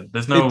so good.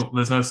 There's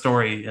no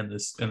story in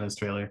this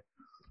trailer.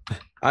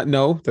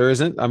 No, there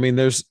isn't. I mean,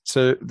 there's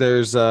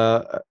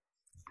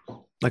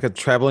like a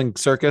traveling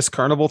circus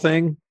carnival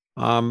thing,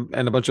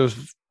 and a bunch of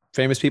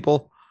famous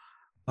people,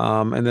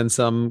 and then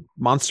some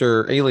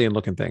monster alien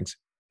looking things,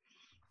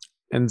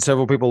 and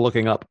several people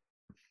looking up.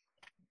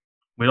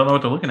 We don't know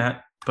what they're looking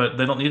at, but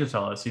they don't need to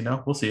tell us. You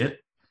know, we'll see it.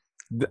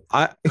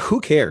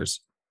 Who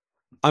cares?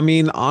 I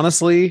mean,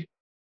 honestly,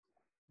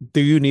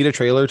 do you need a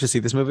trailer to see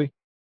this movie?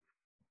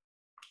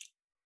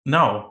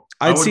 No,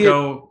 I'd see it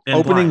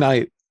opening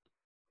night.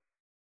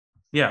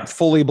 Yeah,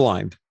 fully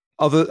blind.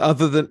 Other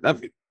than,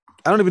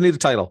 I don't even need a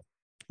title.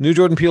 New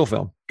Jordan Peele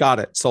film. Got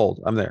it.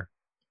 Sold. I'm there.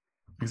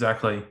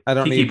 Exactly. I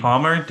don't Keke need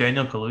Palmer,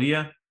 Daniel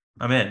Kaluuya.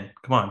 I'm in.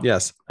 Come on.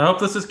 Yes. I hope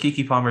this is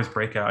Keke Palmer's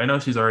breakout. I know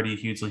she's already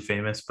hugely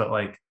famous, but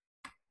like,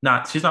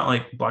 she's not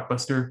like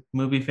blockbuster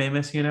movie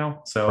famous, you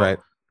know. So right.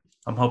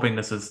 I'm hoping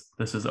this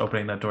is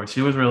opening that door.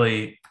 She was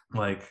really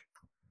like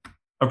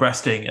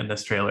arresting in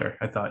this trailer.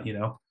 I thought,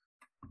 you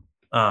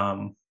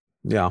know.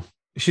 Yeah.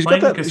 She's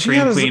got that. A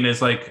scream queen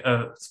is like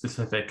a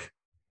specific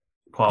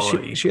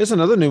quality. She has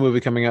another new movie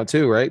coming out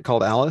too, right?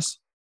 Called Alice.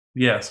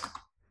 Yes.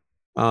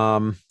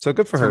 So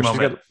good for her. She's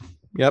got.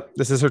 Yep.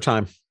 This is her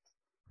time.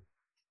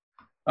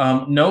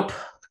 Nope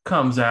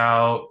comes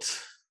out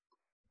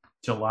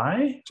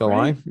July.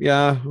 Right?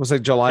 Yeah, it was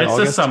like July. It's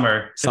August? the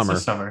summer. It's the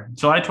summer.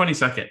 July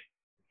 22nd.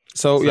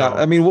 So yeah,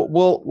 I mean,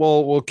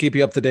 we'll keep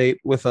you up to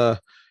date with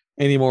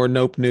any more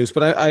Nope news,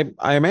 but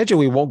I imagine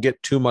we won't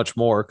get too much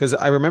more because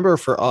I remember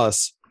for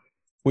us,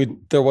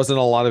 there wasn't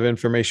a lot of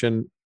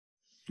information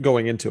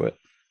going into it.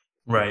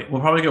 Right.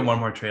 We'll probably get one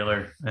more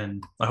trailer,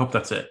 and I hope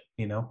that's it.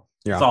 You know,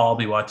 yeah. That's all I'll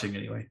be watching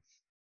anyway.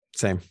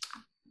 Same.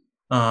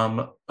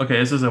 Okay,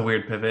 this is a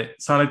weird pivot.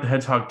 Sonic the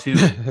Hedgehog 2.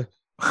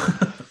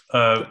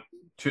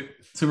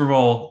 Super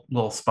Bowl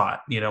little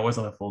spot. You know, it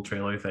wasn't a full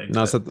trailer thing.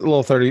 No, it's a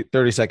little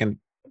 30 second.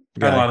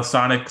 Got a lot of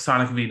Sonic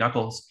v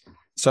Knuckles.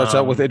 Starts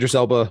out with Idris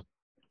Elba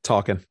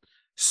talking.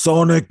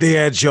 Sonic the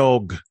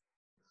Hedgehog.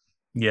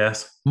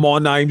 Yes. My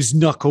name's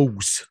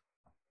Knuckles.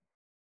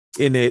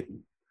 In it.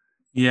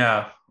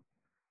 Yeah.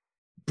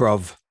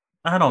 Bruv.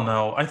 I don't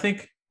know. I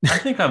think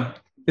I'm.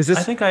 Is this?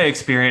 I think I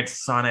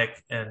experienced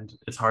Sonic, and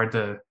it's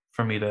hard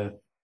for me to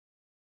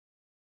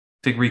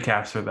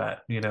recapture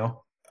that. You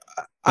know,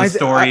 the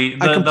story,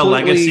 the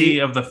legacy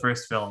of the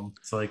first film.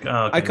 It's like,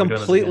 oh, okay, I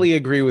completely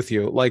agree with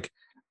you. Like,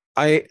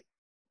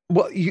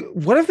 what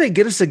if they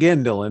get us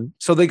again, Dylan?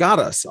 So they got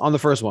us on the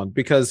first one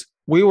because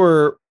we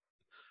were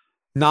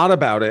not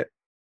about it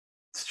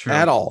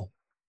at all.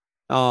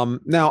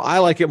 Now I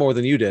like it more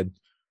than you did.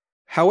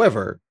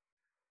 However,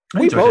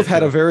 we both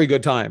had a very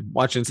good time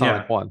watching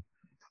Sonic 1.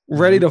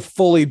 Ready to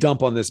fully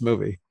dump on this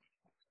movie.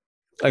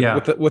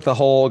 Like with the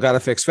whole gotta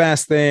fix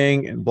fast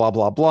thing and blah,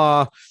 blah,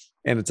 blah.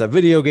 And it's a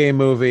video game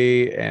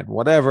movie and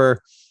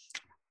whatever.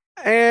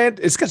 And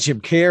it's got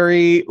Jim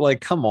Carrey.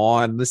 Like, come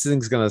on, this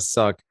thing's gonna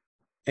suck.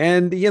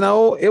 And you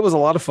know, it was a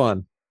lot of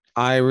fun.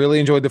 I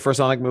really enjoyed the first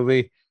Sonic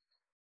movie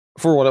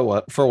for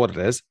what it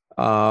is.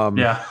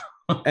 Yeah.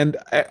 And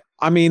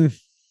I mean,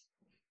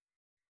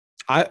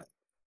 I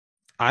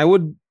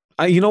would.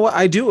 You know what?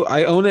 I do.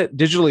 I own it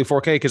digitally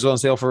 4K because it was on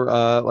sale for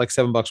like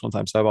 $7 one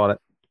time, so I bought it.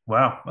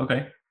 Wow.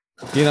 Okay.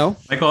 You know,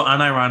 Michael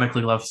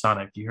unironically loves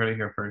Sonic. You heard it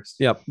here first.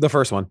 Yep, the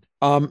first one.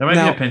 There might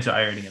be a pinch of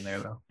irony in there,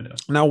 though.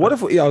 Now, what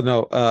if? A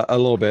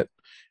little bit,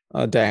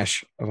 a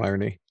dash of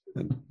irony,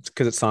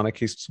 because it's Sonic.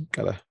 He's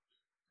got a.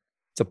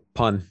 It's a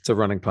pun. It's a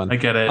running pun. I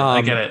get it.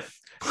 I get it.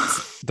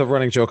 The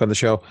running joke on the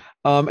show.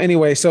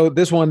 Anyway, so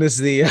this one is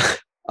the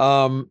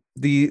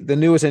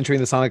newest entry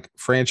in the Sonic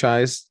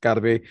franchise. Got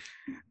to be.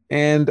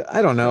 And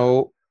I don't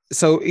know.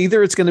 So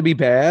either it's going to be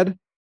bad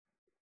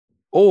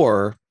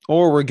or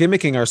we're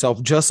gimmicking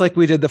ourselves just like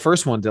we did the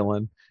first one,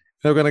 Dylan.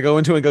 They're going to go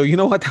into it and go, you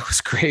know what? That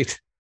was great.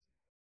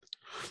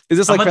 Is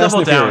this like Fast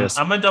and Furious?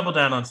 I'm going to double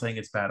down on saying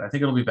it's bad. I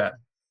think it'll be bad.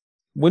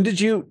 When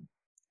did you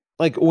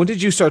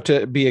start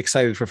to be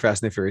excited for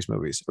Fast and Furious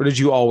movies? Or were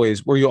you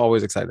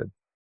always excited?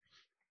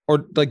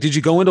 Or like, did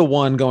you go into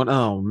one going,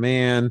 oh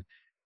man,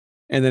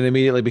 and then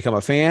immediately become a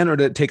fan, or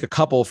did it take a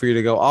couple for you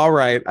to go, all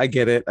right, I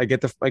get it. I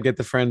get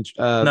the French.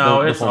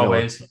 No, it's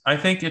always, I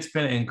think it's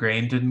been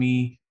ingrained in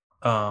me,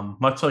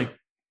 much like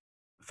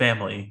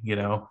family, you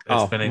know,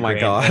 it's been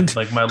ingrained.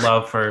 Like my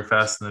love for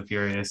Fast and the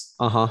Furious.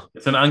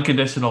 It's an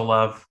unconditional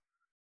love.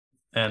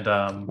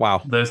 And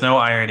wow, there's no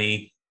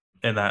irony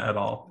in that at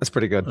all. That's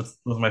pretty good. Those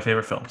are my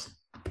favorite films.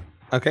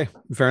 Okay,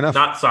 fair enough.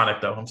 Not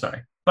Sonic though, I'm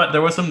sorry. But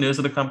there was some news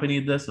that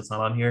accompanied this. It's not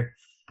on here.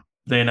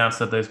 They announced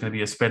that there's going to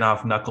be a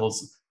spin-off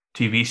Knuckles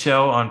TV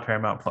show on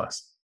Paramount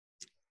Plus.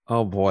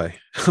 Oh boy.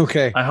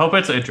 Okay. I hope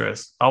it's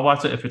Idris. I'll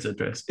watch it if it's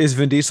Idris. Is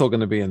Vin Diesel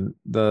going to be in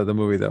the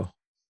movie though?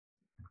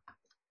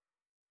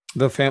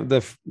 No,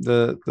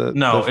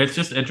 it's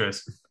just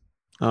Idris.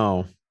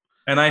 Oh.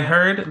 And I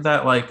heard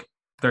that like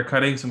they're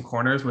cutting some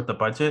corners with the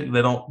budget.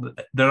 They're not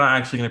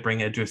actually going to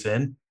bring Idris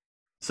in.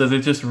 So they're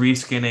just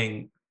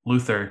reskinning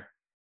Luther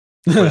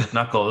with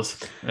Knuckles,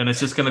 and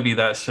it's just going to be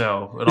that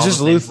show. It's just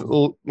Luther,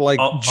 like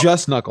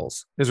just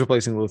Knuckles is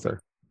replacing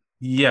Luther.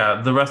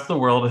 Yeah, the rest of the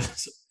world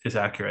is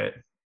accurate.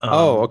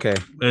 Okay.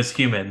 It's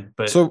human,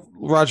 but so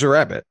Roger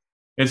Rabbit.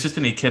 It's just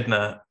an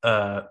echidna.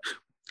 A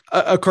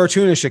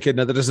cartoonish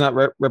echidna that does not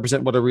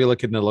represent what a real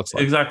echidna looks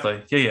like.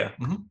 Exactly. Yeah.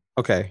 Mm-hmm.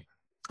 Okay.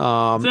 It's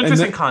an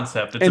interesting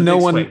concept. It's and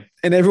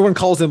everyone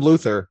calls him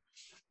Luther.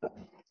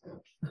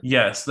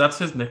 Yes, that's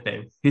his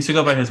nickname. He should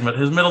go by his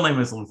middle name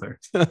is Luther.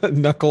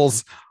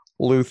 Knuckles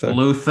Luther.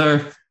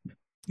 Luther.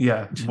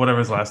 Yeah, whatever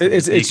his last name.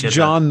 It's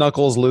John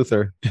Knuckles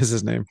Luther is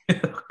his name.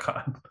 Oh,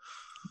 God.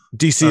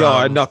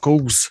 DCI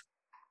Knuckles.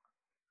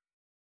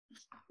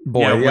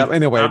 Boy, yeah.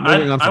 Anyway,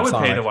 moving on from I would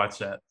Sonic. pay to watch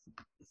that.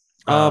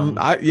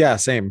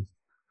 Same.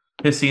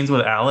 His scenes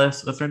with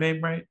Alice, that's her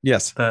name, right?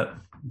 Yes. That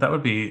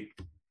would be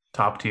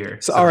top tier.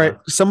 So, all right,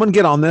 someone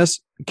get on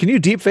this. Can you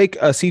deep fake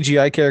a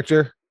CGI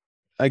character?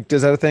 Like,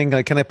 does that a thing?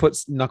 Like, can I put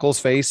Knuckles'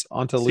 face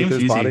onto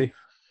Luther's body?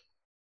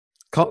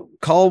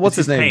 Call what's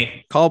his name?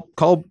 Paint.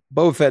 Call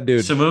Boba Fett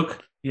dude. Shamook.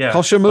 Yeah.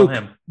 Call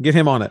Shamook. Get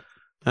him on it.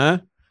 Huh?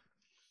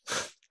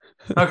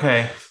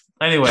 Okay.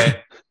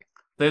 Anyway,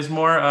 there's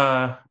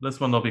more. This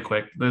one will be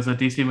quick. There's a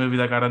DC movie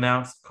that got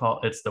announced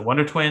called it's the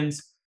Wonder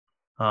Twins.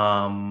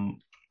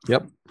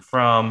 Yep.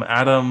 From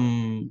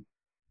Adam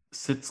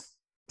Sitzkiel.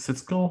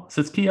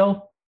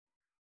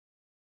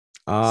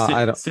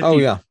 I don't. Oh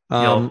yeah.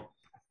 I don't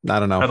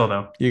know. I don't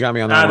know. You got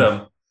me on that.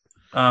 Adam.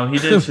 He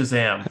did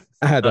Shazam.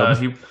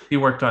 Adam. He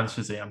worked on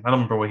Shazam. I don't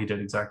remember what he did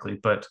exactly,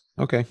 but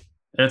okay.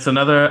 It's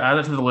another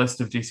added to the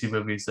list of DC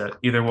movies that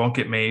either won't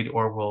get made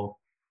or will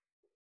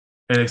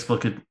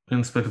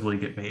inexplicably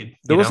get made.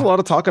 There was a lot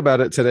of talk about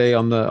it today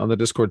on the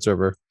Discord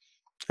server.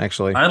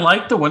 Actually, I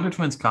like the Wonder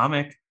Twins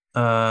comic.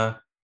 I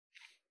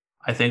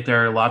think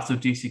there are lots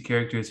of DC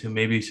characters who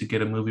maybe should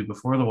get a movie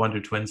before the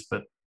Wonder Twins,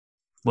 but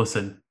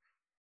listen.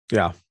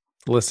 Yeah,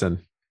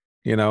 listen.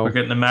 We're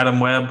getting the Madam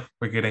Web,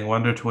 we're getting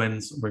Wonder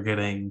Twins, we're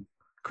getting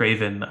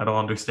Kraven. I don't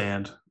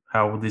understand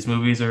how these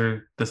movies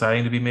are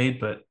deciding to be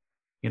made, but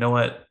you know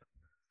what?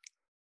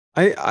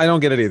 I don't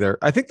get it either.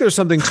 I think there's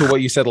something to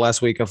what you said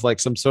last week of like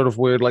some sort of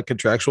weird like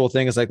contractual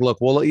thing. It's like, look,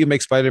 we'll let you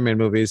make Spider-Man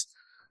movies,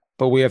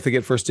 but we have to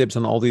get first dibs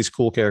on all these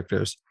cool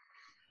characters.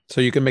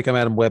 So you can make a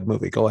Madam Web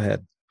movie. Go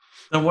ahead.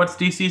 Then what's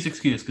DC's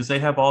excuse? Because they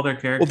have all their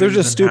characters. Well, they're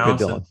just stupid,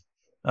 Dylan.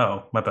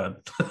 Oh, my bad.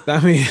 I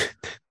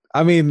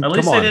mean, at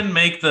least they didn't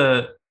make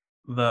the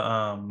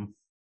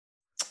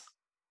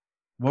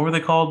what were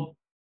they called?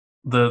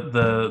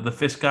 The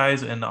fish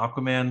guys in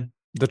Aquaman.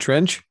 The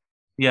Trench?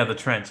 Yeah, the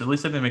Trench. At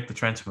least they didn't make the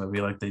Trench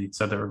movie like they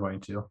said they were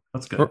going to.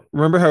 That's good.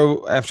 Remember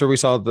how after we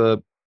saw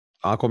the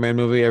Aquaman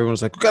movie, everyone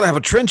was like, we gotta have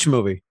a Trench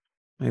movie.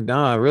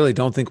 No, I really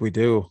don't think we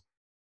do.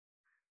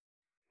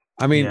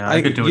 I mean, yeah,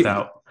 I could do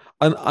without.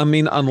 I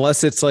mean,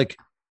 unless it's like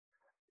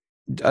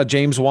a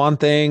James Wan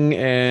thing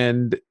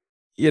and,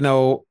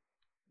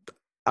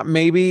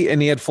 maybe,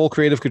 and he had full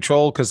creative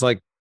control because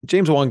like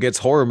James Wan gets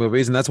horror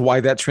movies and that's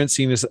why that Trent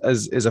scene is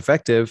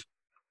effective.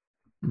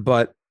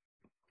 But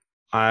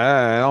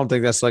I don't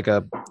think that's like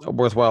a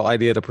worthwhile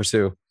idea to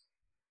pursue.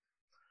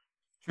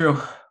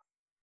 True.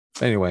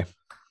 Anyway,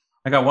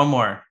 I got one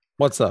more.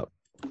 What's up?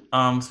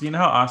 So you know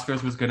how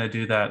Oscars was going to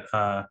do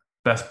that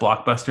best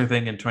blockbuster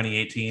thing in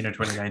 2018 or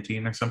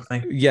 2019 or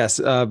something? Yes.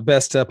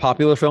 Best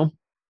popular film.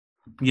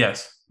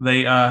 Yes,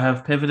 they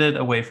have pivoted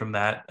away from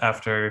that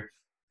after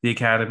the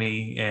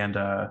Academy and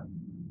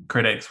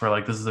critics were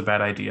like, this is a bad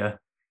idea.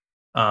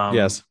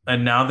 Yes.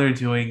 And now they're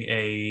doing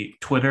a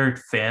Twitter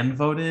fan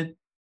voted.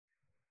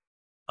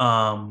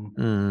 I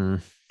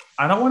don't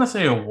want to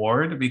say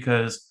award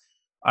because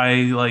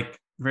I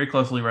very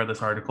closely read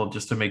this article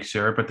just to make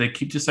sure, but they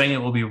keep just saying it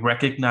will be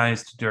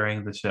recognized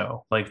during the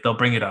show. Like they'll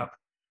bring it up.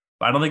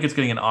 But I don't think it's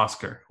getting an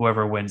Oscar,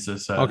 whoever wins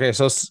this. Okay,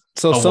 so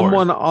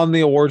someone on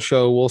the award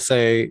show will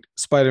say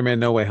Spider-Man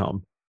No Way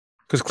Home.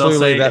 Because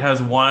clearly that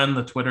has won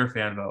the Twitter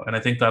fan vote, and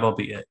I think that'll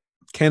be it.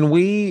 Can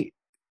we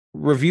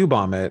review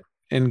bomb it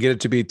and get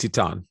it to be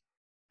Titan?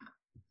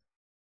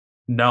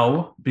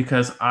 No,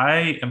 because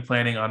I am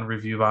planning on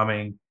review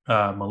bombing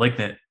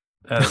Malignant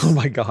as oh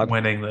my God.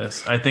 winning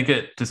this. I think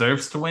it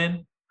deserves to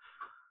win.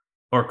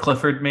 Or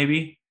Clifford,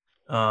 maybe.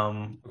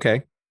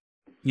 Okay.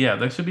 Yeah,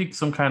 there should be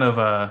some kind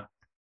of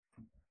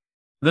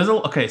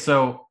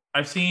so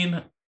I've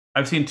seen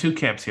two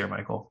camps here,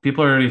 Michael.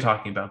 People are already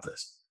talking about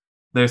this.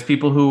 There's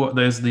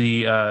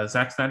the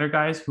Zack Snyder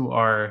guys who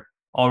are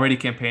already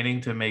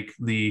campaigning to make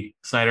the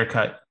Snyder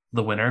Cut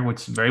the winner,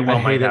 which very well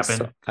might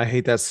happen. I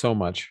hate that so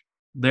much.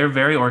 They're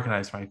very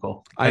organized,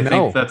 Michael. I know.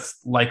 think that's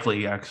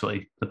likely,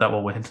 actually, that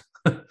will win.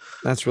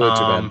 That's really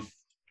too bad.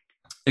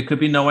 It could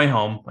be No Way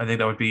Home. I think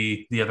that would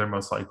be the other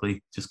most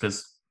likely, just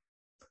because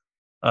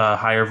a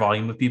higher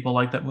volume of people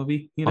like that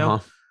movie, you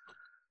know.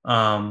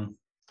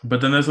 But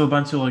then there's a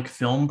bunch of like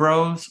film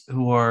bros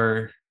who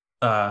are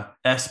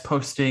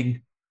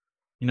posting,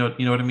 you know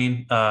what I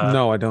mean?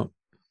 No, I don't.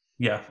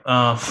 Yeah.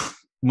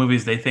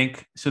 Movies they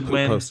think should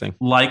win, posting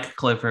like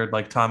Clifford,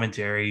 like Tom and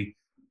Jerry,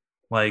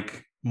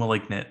 like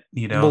Malignant,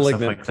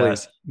 stuff like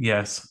please. that.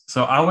 Yes.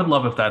 So I would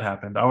love if that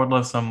happened. I would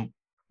love some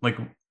like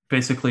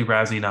basically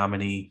Razzie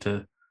nominee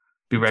to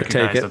be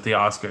recognized at the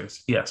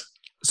Oscars. Yes.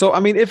 So I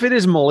mean, if it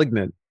is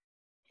Malignant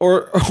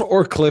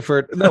or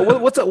Clifford,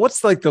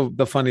 what's like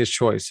the funniest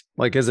choice?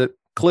 Like, is it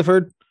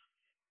Clifford?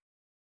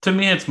 To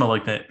me, it's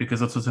Malignant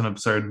because it's an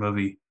absurd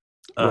movie.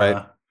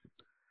 Right.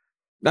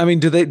 I mean,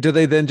 do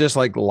they then just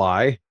like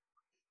lie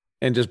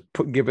and just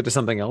give it to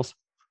something else?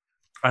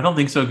 I don't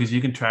think so because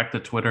you can track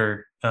the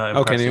Twitter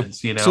impressions.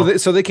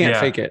 So they can't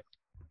fake it.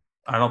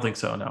 I don't think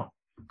so. No.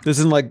 This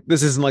isn't like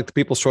the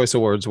People's Choice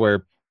Awards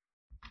where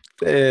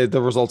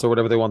the results are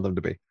whatever they want them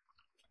to be.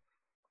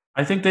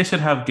 I think they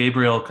should have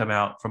Gabriel come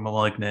out from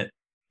Malignant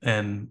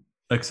and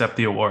accept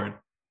the award.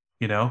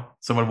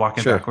 Someone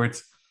walking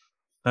backwards.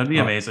 That'd be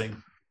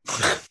amazing.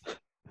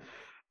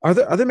 Are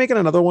they making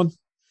another one?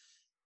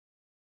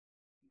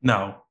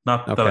 No,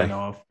 not that I know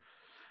of.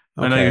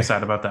 Okay. I know you're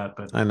sad about that,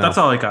 but that's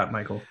all I got,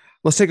 Michael.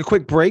 Let's take a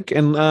quick break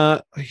and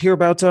hear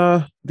about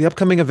the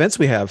upcoming events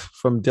we have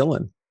from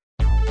Dylan.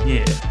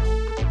 Yeah.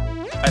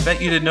 I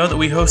bet you didn't know that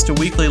we host a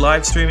weekly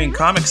live streaming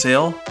comic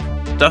sale.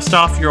 Dust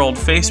off your old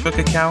Facebook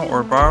account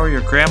or borrow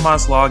your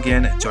grandma's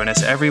login and join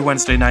us every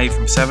Wednesday night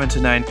from 7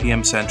 to 9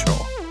 p.m. Central.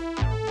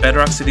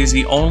 Bedrock City is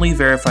the only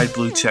verified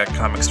blue check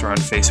comic store on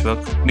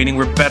Facebook, meaning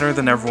we're better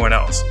than everyone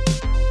else.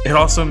 It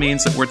also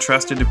means that we're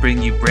trusted to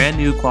bring you brand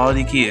new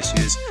quality key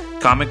issues,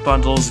 comic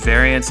bundles,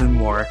 variants, and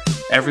more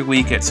every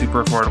week at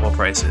super affordable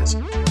prices.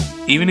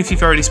 Even if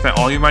you've already spent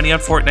all your money on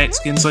Fortnite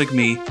skins like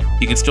me,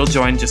 you can still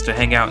join just to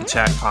hang out and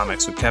chat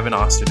comics with Kevin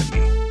Austin and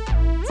me.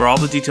 For all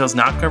the details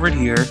not covered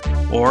here,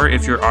 or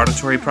if your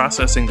auditory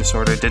processing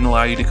disorder didn't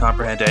allow you to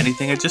comprehend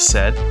anything I just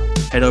said,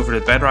 head over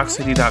to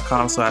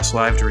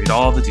bedrockcity.com/live to read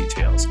all the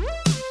details.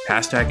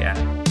 #ad.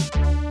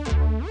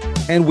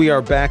 And we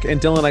are back.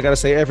 And Dylan, I got to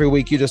say, every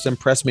week you just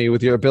impress me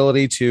with your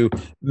ability to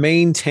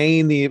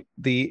maintain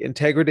the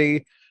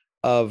integrity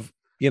of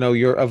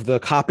the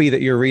copy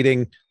that you're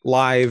reading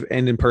live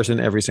and in person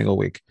every single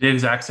week. The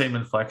exact same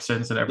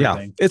inflections and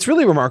everything. Yeah, it's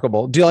really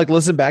remarkable. Do you like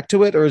listen back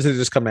to it, or does it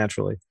just come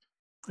naturally?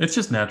 It's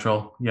just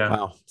natural. Yeah.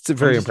 Wow, it's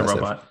very impressive.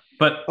 A robot.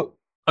 But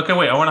okay,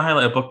 wait. I want to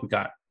highlight a book we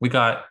got. We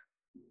got.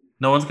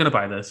 No one's gonna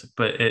buy this,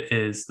 but it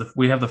is.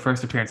 We have the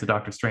first appearance of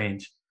Doctor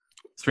Strange.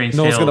 Strange.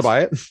 No one's gonna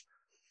buy it.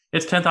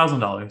 It's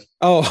 $10,000.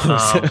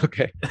 Oh,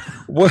 okay.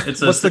 What's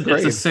the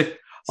grade? It's a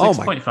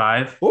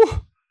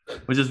 6.5,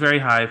 which is very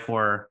high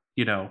for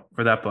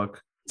that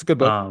book. It's a good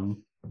book.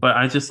 But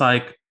I just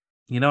I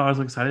was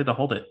excited to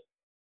hold it.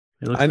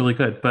 It looks really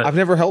good. But I've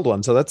never held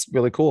one, so that's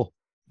really cool.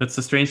 It's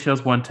the Strange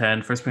Tales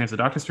 110, first appearance of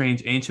Doctor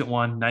Strange, Ancient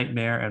One,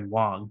 Nightmare, and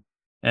Wong.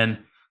 And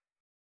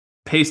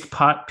Paste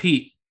Pot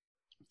Pete.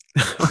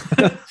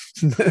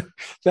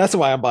 That's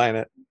why I'm buying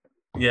it.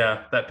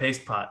 Yeah, that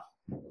Paste Pot.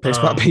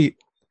 Paste Pot Pete.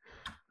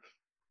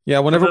 Yeah,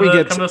 whenever we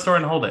get come to the store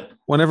and hold it.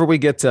 Whenever we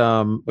get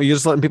you're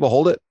just letting people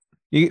hold it.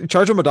 You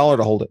charge them $1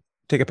 to hold it.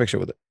 Take a picture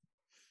with it.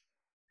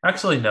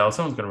 Actually, no.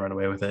 Someone's gonna run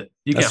away with it.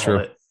 You can't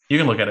hold it. You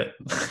can look at it.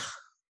 That's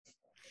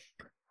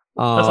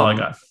all I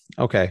got.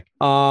 Okay.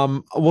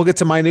 We'll get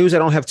to my news. I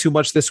don't have too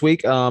much this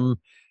week. Got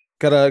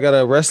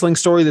a wrestling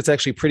story that's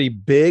actually pretty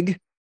big.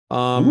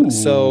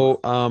 So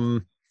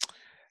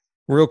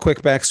real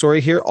quick backstory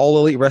here. All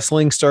Elite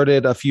Wrestling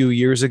started a few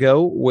years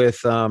ago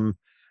with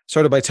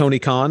started by Tony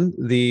Khan,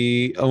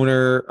 the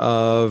owner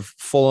of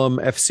Fulham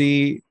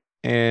FC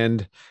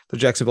and the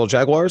Jacksonville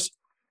Jaguars.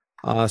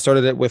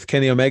 Started it with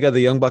Kenny Omega,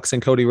 the Young Bucks,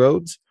 and Cody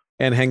Rhodes,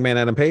 and Hangman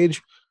Adam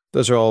Page.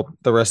 Those are all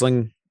the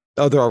wrestling.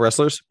 Oh, they're all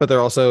wrestlers, but they're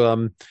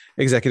also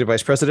executive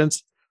vice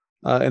presidents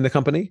in the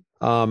company.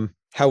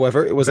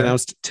 However, it was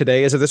announced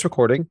today, as of this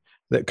recording,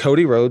 that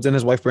Cody Rhodes and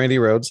his wife Brandy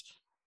Rhodes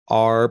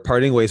are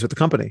parting ways with the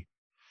company.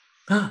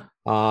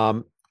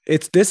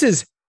 This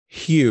is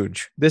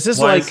huge. This is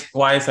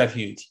why is that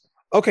huge?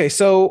 Okay,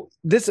 so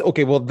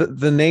well,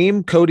 the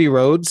name Cody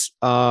Rhodes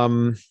I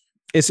know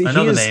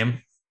the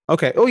name.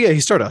 Okay. Oh yeah,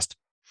 he's Stardust.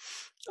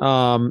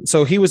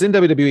 So he was in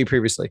WWE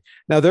previously.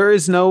 Now there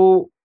is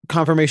no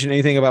confirmation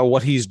anything about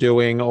what he's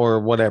doing or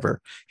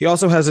whatever. He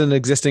also has an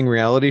existing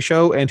reality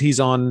show, and he's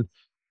on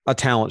a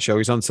talent show.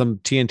 He's on some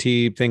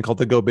TNT thing called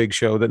the Go Big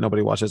Show that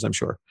nobody watches, I'm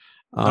sure.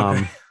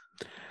 Okay.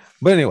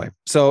 But anyway,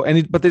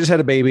 but they just had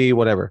a baby,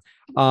 whatever.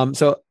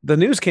 So the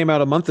news came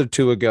out a month or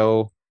two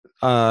ago,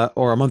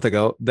 or a month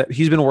ago, that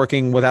he's been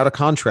working without a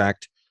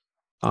contract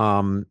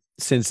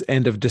since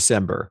end of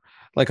December,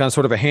 like on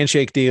sort of a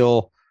handshake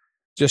deal,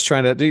 just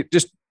trying to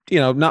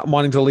not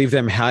wanting to leave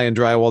them high and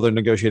dry while they're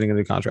negotiating a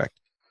new contract,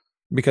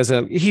 because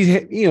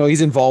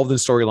he's involved in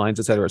storylines,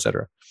 et cetera, et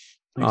cetera.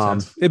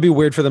 It'd be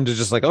weird for them to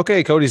just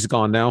okay, Cody's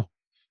gone now.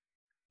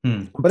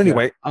 But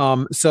anyway,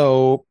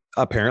 so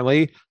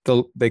apparently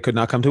they could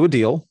not come to a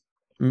deal.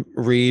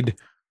 Read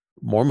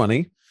more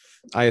money.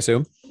 I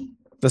assume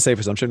the safe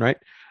assumption, right?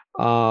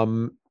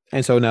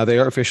 And so now they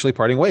are officially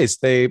parting ways.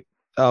 They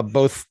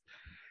both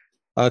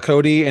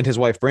Cody and his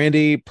wife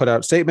Brandy put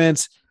out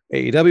statements.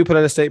 AEW put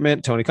out a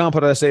statement. Tony Khan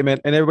put out a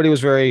statement, and everybody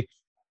was very,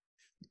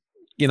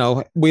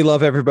 we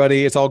love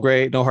everybody. It's all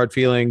great. No hard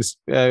feelings.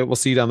 We'll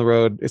see you down the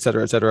road, et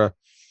cetera, et cetera.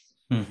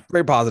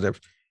 Very positive.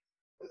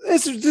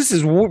 This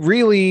is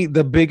really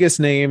the biggest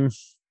name.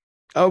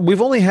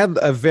 We've only had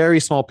a very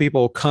small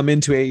people come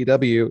into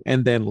AEW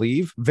and then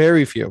leave.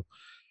 Very few,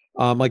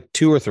 like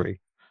 2 or 3.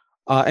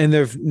 And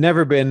there've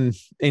never been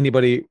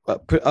anybody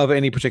of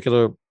any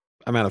particular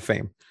amount of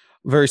fame.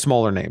 Very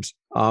smaller names.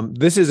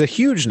 This is a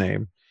huge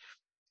name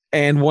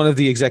and one of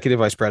the executive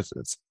vice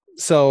presidents.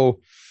 So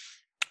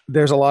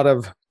there's a lot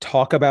of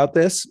talk about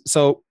this.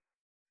 So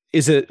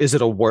is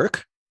it a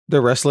work?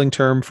 The wrestling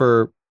term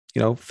for,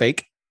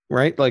 fake,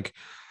 right? Like,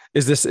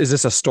 is this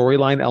a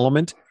storyline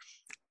element?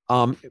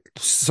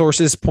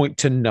 Sources point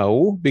to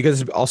no,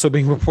 because it's also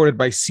being reported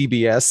by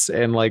CBS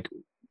and like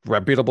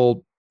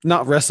reputable,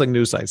 not wrestling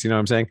news sites. You know what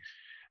I'm saying?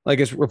 Like,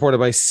 it's reported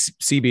by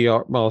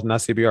CBR. Well,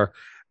 not CBR,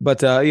 but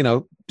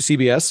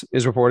CBS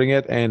is reporting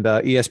it, and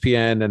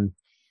ESPN and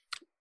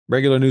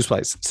regular news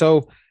sites.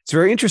 So it's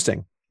very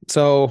interesting.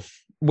 So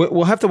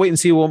we'll have to wait and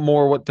see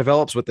what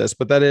develops with this.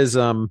 But that is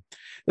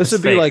this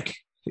would be like,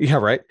 yeah,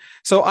 right.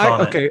 So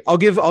I'll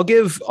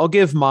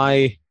give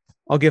my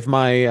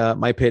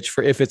my pitch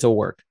for if it's a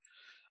work.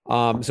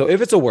 So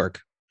if it's a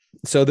work,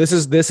 so this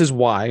is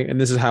why,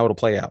 and this is how it'll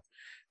play out.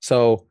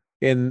 So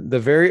in the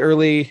very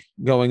early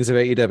goings of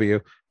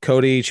AEW,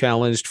 Cody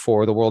challenged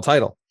for the world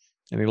title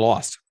and he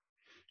lost.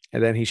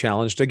 And then he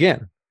challenged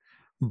again,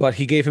 but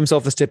he gave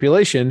himself the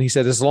stipulation. He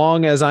said, as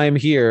long as I'm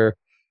here,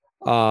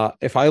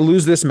 if I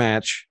lose this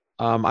match,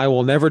 I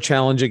will never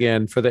challenge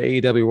again for the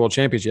AEW World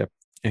Championship.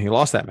 And he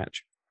lost that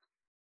match.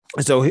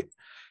 And so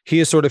he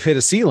has sort of hit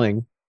a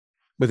ceiling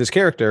with his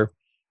character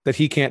that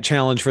he can't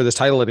challenge for this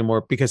title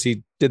anymore, because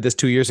he did this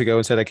 2 years ago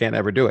and said, I can't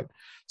ever do it.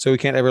 So he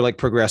can't ever like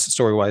progress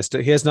story wise.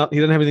 He doesn't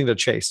have anything to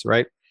chase.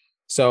 Right.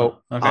 So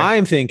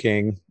I'm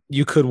thinking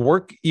you could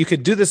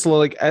do this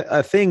like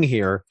a thing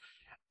here.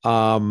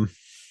 And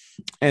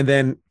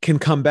then can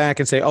come back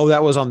and say, oh,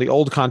 that was on the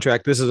old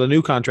contract. This is a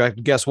new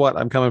contract. Guess what?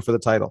 I'm coming for the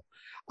title.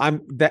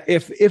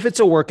 If it's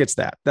a work, it's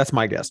that's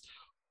my guess.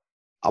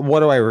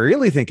 What do I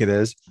really think it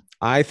is?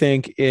 I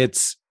think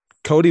it's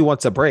Cody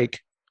wants a break.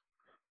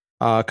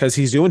 Because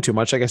he's doing too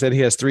much. Like I said,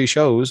 he has 3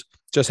 shows,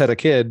 just had a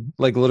kid,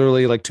 like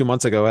literally like 2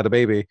 months ago, had a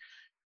baby,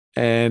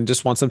 and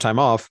just wants some time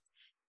off.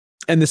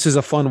 And this is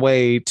a fun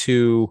way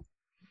to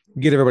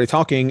get everybody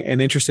talking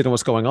and interested in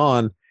what's going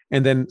on.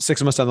 And then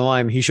 6 months down the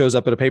line, he shows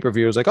up at a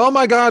pay-per-view. It's like, oh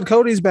my God,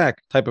 Cody's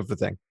back, type of a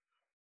thing.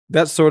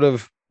 That's sort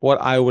of what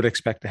I would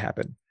expect to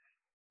happen.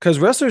 Because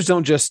wrestlers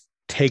don't just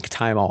take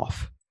time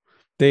off.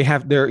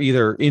 They're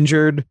either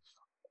injured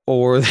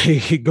or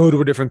they go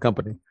to a different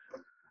company.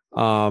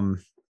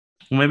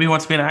 Maybe he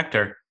wants to be an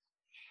actor.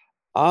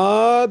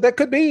 That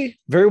could be.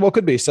 Very well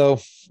could be. So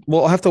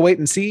we'll have to wait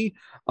and see.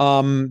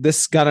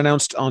 This got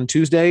announced on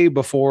Tuesday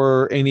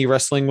before any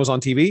wrestling was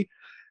on TV.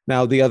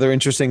 Now, the other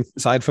interesting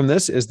side from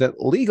this is that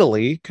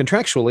legally,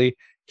 contractually,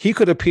 he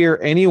could appear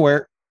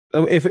anywhere.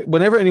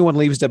 Whenever anyone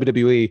leaves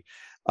WWE,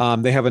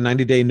 they have a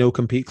 90-day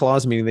no-compete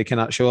clause, meaning they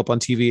cannot show up on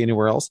TV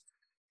anywhere else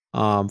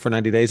for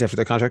 90 days after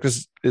their contract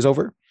is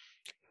over.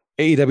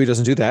 AEW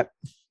doesn't do that.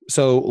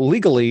 So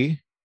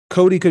legally,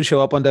 Cody could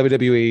show up on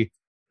WWE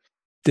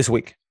this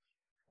week.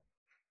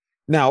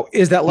 Now,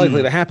 is that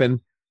likely to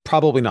happen?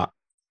 Probably not.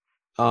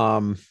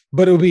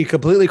 But it would be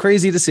completely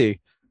crazy to see.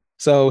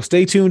 So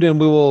stay tuned, and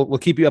we'll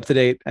keep you up to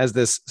date as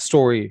this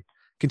story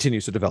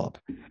continues to develop.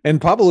 And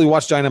probably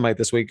watch Dynamite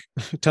this week,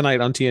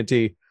 tonight on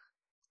TNT,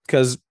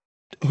 because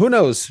who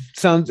knows?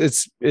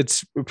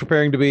 It's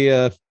preparing to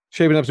be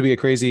shaping up to be a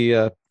crazy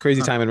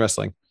time in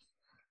wrestling.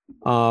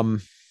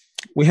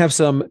 We have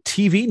some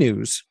TV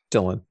news,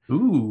 Dylan.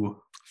 Ooh.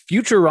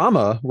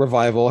 Futurama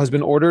revival has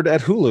been ordered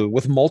at Hulu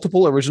with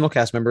multiple original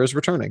cast members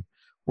returning.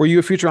 Were you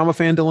a Futurama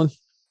fan, Dylan?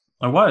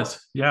 I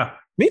was, yeah.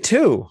 Me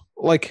too.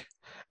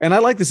 And I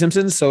like The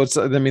Simpsons, so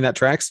that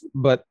tracks.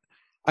 But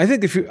I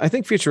think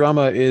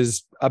Futurama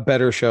is a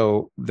better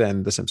show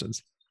than The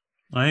Simpsons.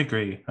 I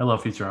agree. I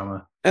love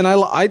Futurama, and I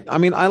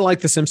like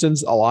The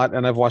Simpsons a lot,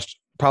 and I've watched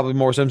probably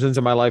more Simpsons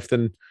in my life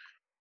than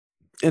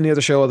any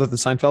other show other than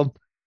Seinfeld.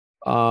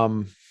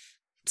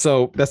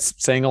 So that's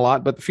saying a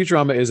lot, but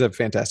Futurama is a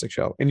fantastic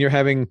show. And you're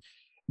having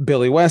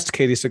Billy West,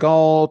 Katie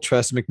Seagal,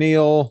 Tress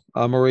MacNeille,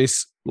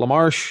 Maurice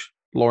LaMarche,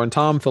 Lauren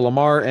Tom, Phil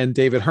Lamar, and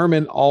David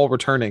Herman all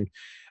returning.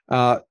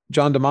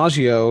 John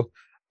DiMaggio,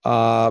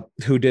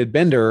 who did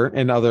Bender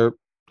and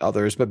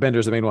others, but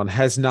Bender's the main one,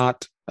 has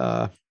not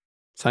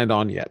signed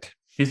on yet.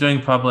 He's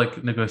doing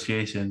public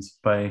negotiations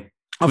by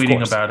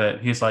tweeting about it.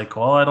 He's like,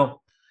 well, I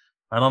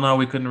don't know.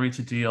 We couldn't reach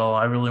a deal.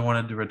 I really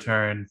wanted to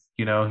return.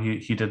 He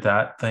did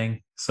that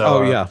thing.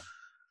 So yeah,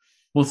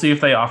 we'll see if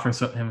they offer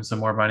him some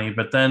more money.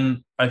 But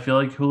then I feel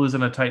like Hulu's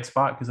in a tight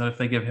spot, because then if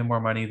they give him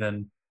more money,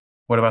 then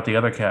what about the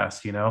other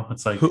cast?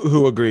 It's like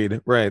who agreed,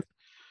 right?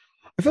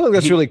 I feel like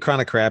that's really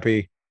kind of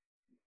crappy.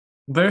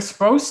 They're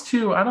supposed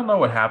to. I don't know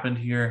what happened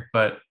here,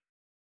 but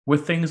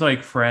with things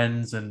like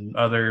Friends and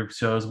other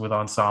shows with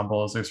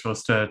ensembles, they're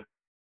supposed to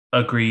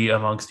agree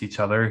amongst each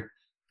other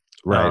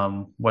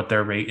Right. what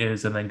their rate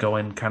is, and then go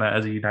in kind of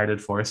as a united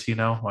force.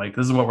 Like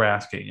this is what we're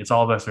asking. It's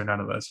all of us or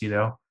none of us.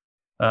 So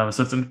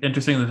it's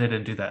interesting that they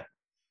didn't do that.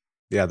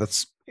 Yeah,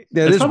 it's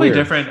probably weird.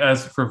 Different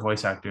as for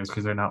voice actors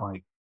because they're not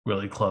like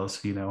really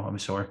close. I'm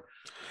sure.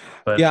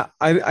 But yeah,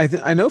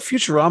 I know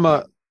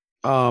Futurama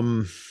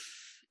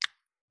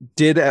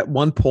did at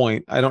one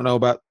point. I don't know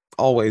about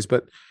always,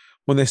 but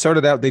when they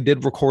started out, they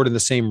did record in the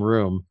same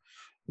room,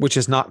 which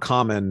is not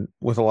common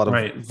with a lot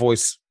of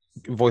voice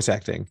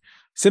acting.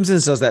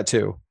 Simpsons does that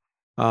too.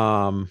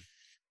 Not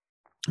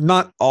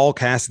all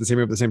cast in the same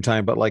room at the same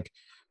time, but like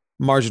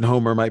Marge and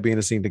Homer might be in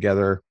a scene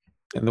together,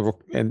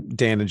 and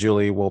Dan and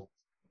Julie will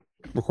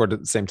record at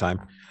the same time.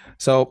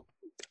 So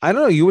I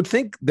don't know. You would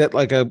think that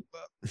like a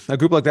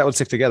group like that would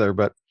stick together,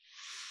 but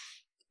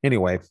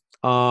anyway.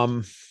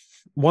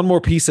 One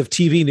more piece of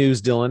TV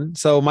news, Dylan.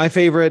 So my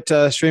favorite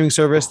streaming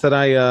service that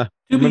I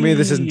maybe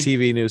this isn't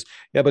TV news,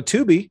 yeah, but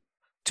Tubi,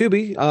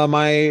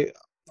 my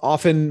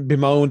often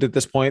bemoaned at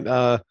this point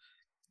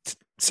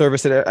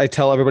service that I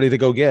tell everybody to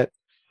go get,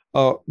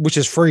 which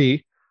is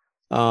free,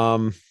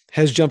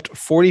 has jumped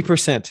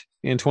 40%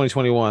 in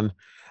 2021.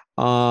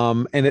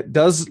 And it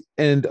does,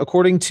 and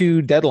according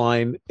to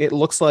Deadline, it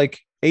looks like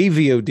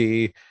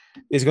AVOD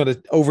is going to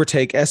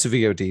overtake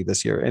SVOD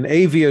this year. And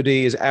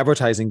AVOD is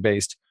advertising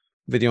based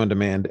video on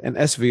demand, and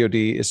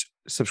SVOD is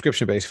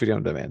subscription based video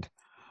on demand,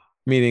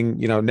 meaning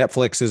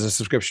Netflix is a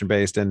subscription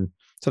based and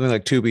something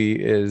like Tubi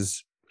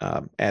is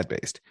ad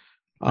based.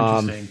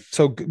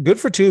 So good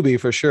for Tubi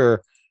for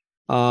sure.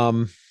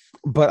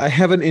 But I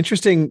have an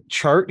interesting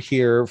chart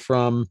here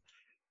from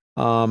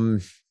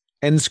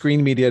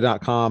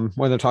nscreenmedia.com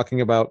where they're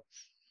talking about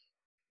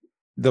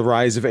the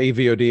rise of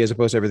AVOD as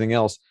opposed to everything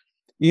else.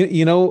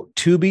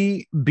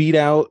 Tubi beat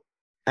out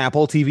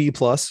Apple TV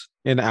Plus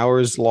in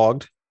hours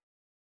logged.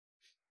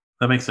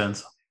 That makes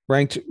sense.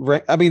 Ranked.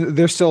 I mean,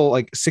 there's still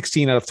like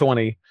 16 out of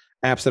 20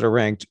 apps that are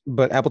ranked,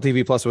 but Apple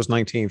TV Plus was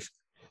 19th.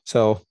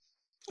 So,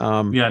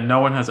 yeah, no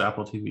one has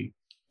Apple TV.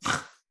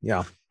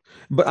 Yeah,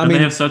 but I mean,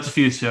 they have such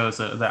few shows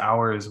that the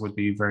hours would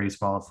be very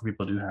small for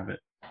people who have it.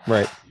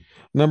 Right.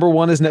 Number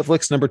one is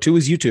Netflix. Number two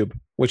is YouTube,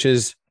 which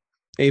is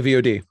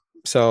AVOD.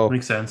 So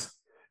makes sense.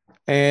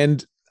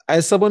 And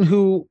as someone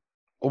who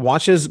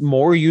watches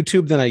more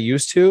YouTube than I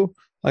used to,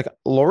 like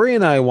Lori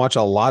and I watch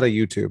a lot of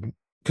YouTube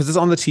because it's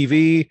on the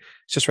TV.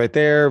 It's just right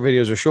there.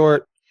 Videos are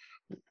short.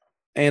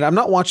 And I'm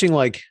not watching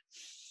like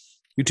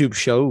YouTube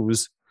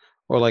shows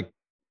or like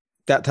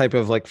that type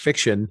of like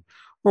fiction.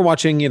 We're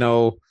watching,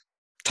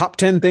 top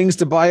 10 things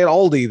to buy at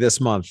Aldi this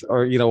month,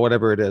 or,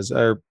 whatever it is,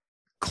 or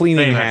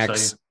cleaning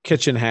hacks,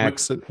 kitchen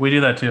hacks. We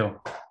do that too.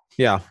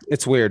 Yeah.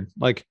 It's weird.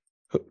 Like,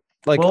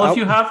 well, if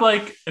you have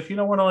if you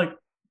don't want to like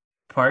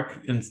park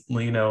and,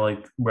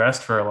 like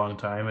rest for a long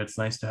time, it's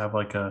nice to have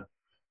like a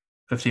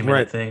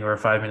 15-minute thing or a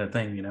 5-minute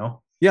thing,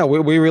 Yeah,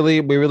 we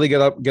really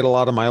get a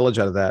lot of mileage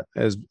out of that.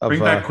 Bring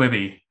back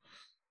Quibi.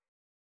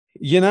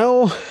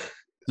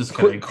 Just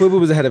Quibi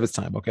was ahead of its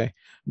time. Okay,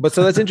 but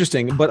so that's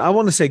interesting. But I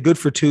want to say good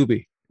for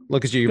Tubi.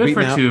 Look at you, you're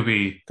beating out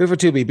Tubi. Good for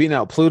Tubi, beating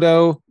out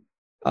Pluto,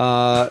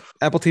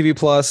 Apple TV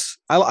Plus.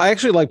 I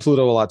actually like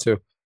Pluto a lot too.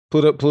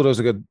 Pluto's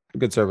a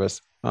good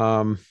service.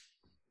 So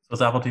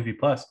it's Apple TV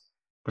Plus,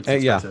 which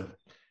is expensive.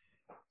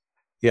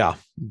 Yeah,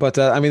 but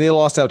I mean, they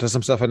lost out to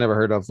some stuff I never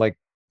heard of, like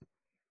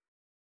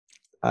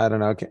I don't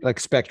know, like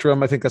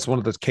Spectrum. I think that's one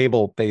of the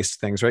cable-based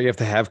things, right? You have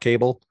to have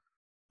cable.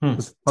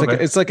 It's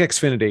like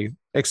Xfinity.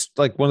 It's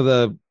like one of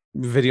the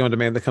video on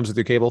demand that comes with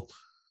your cable.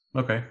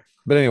 Okay.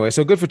 But anyway,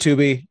 so good for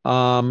Tubi.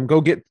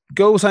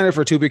 Go sign up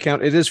for a Tubi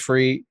account. It is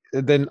free.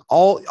 Then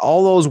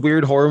all those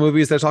weird horror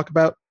movies that I talk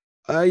about,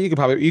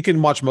 you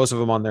can watch most of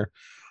them on there.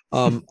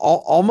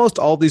 Almost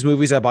all these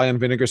movies I buy on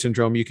Vinegar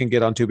Syndrome, you can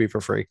get on Tubi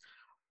for free.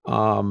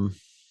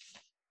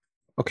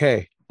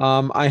 Okay.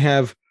 I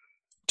have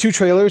 2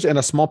 trailers and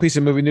a small piece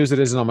of movie news that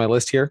isn't on my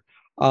list here.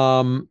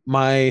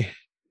 My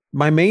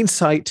main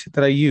site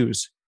that I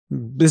use,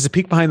 this is a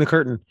peek behind the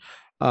curtain,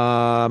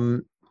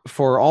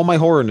 for all my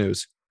horror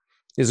news,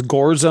 is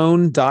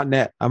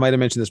gorezone.net. I might have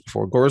mentioned this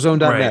before.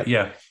 Gorezone.net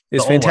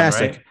is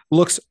fantastic. One, right?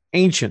 Looks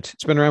ancient.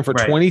 It's been around for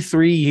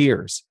 23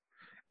 years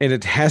and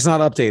it has not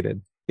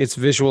updated its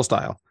visual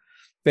style.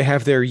 They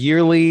have their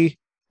yearly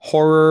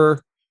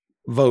horror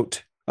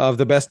vote of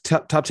the best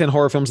top 10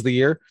 horror films of the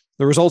year.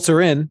 The results are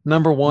in.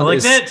 Number 1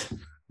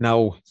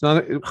 no, it's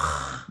not.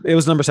 It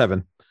was number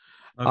 7.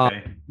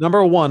 Okay.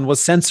 Number 1 was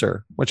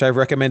Censor, which I've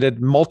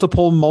recommended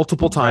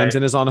multiple times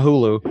and is on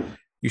Hulu.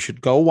 You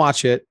should go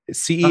watch it.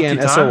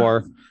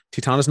 CENSOR.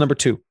 Titan is number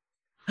 2.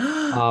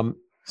 Shocking.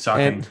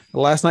 And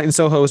Last Night in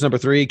Soho is number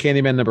 3.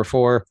 Candyman number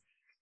 4.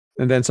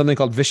 And then something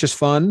called Vicious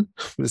Fun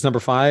is number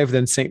 5.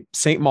 Then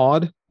Saint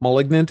Maud,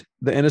 Malignant,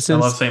 The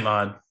Innocents. I love Saint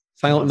Maud.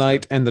 Silent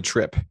Night, and The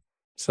Trip.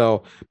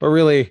 So, but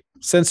really,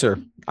 Censor.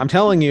 I'm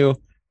telling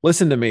you,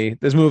 listen to me.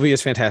 This movie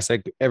is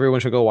fantastic. Everyone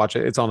should go watch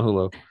it. It's on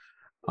Hulu.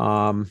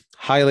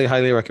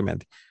 Highly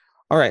recommend.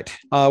 All right.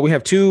 We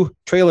have 2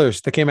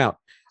 trailers that came out.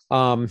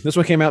 This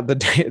one came out the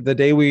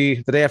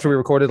day after we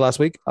recorded last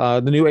week.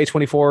 The new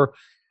A24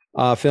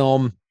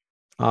 film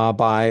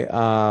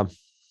by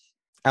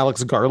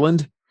Alex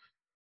Garland.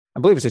 I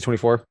believe it's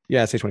A24.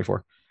 Yeah, it's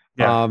A24.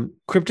 Yeah.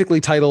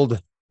 Cryptically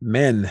titled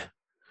Men.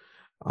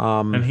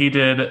 And he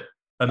did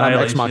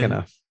Annihilation Ex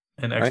Machina.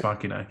 And Ex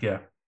Machina, yeah.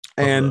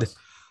 And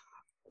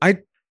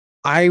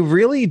I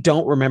really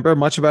don't remember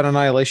much about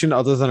Annihilation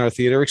other than our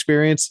theater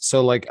experience.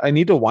 So like I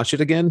need to watch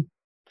it again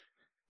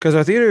because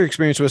our theater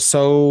experience was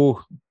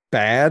so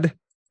bad.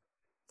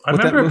 I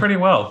remember it pretty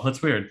well.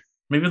 That's weird.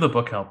 Maybe the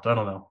book helped. I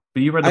don't know.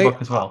 But you read the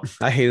book as well.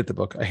 I hated the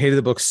book. I hated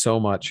the book so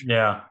much.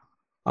 Yeah.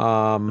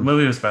 The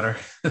movie was better.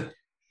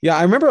 Yeah,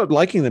 I remember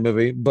liking the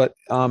movie, but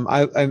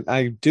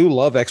I do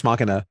love Ex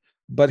Machina.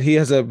 But he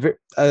has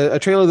a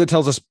trailer that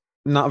tells us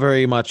not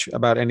very much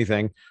about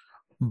anything,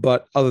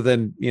 but other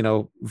than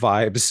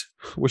vibes,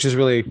 which is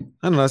really, I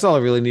don't know, that's all I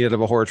really needed of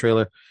a horror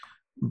trailer.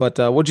 But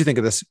what do you think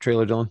of this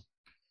trailer, Dylan?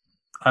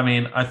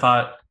 I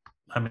thought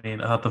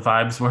the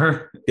vibes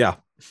were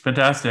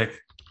fantastic.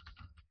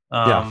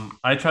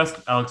 I trust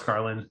Alex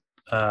Garland.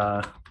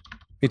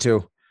 Me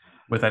too.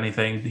 With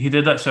anything, he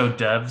did that show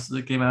Devs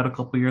that came out a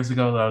couple years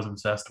ago that I was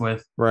obsessed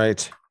with.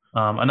 Right.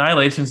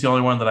 Annihilation's the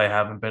only one that I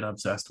haven't been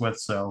obsessed with.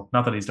 So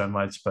not that he's done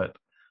much, but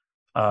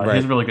he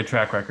has a really good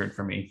track record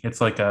for me. It's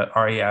like a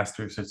Ari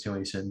Aster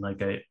situation.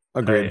 Like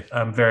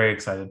I'm very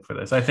excited for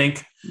this. I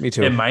think me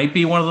too. It might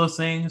be one of those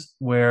things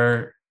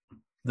where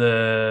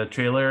the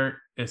trailer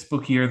is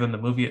spookier than the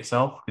movie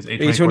itself because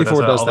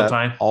A24 does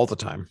that all the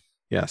time.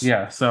 Yes.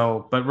 Yeah.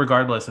 So, but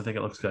regardless, I think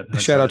it looks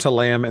good. Shout out to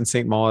Lamb and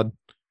Saint Maud.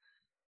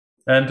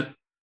 And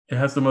it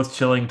has the most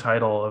chilling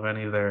title of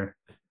any of their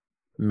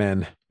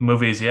Men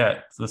movies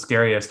yet. It's the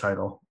scariest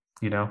title,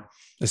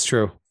 It's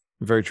true.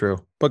 Very true.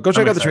 But go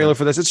check out the trailer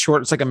for this. It's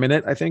short. It's like a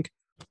minute, I think.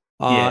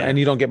 And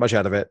you don't get much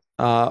out of it.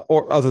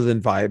 Or other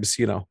than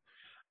vibes,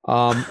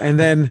 and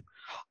then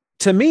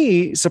to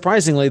me,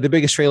 surprisingly, the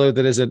biggest trailer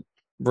that isn't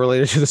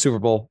related to the Super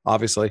Bowl,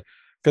 obviously,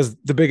 because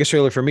the biggest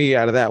trailer for me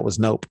out of that was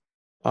Nope.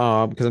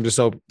 Because I'm just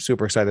so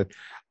super excited.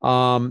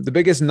 The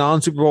biggest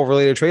non-Super Bowl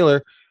related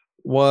trailer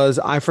was,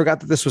 I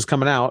forgot that this was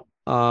coming out,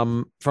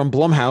 from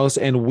Blumhouse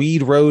and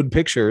Weed Road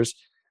Pictures,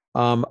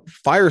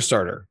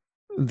 Firestarter,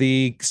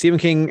 the Stephen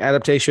King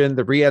adaptation,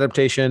 the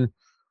readaptation,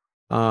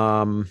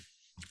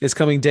 is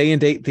coming day and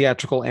date,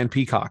 theatrical and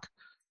Peacock.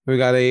 We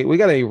got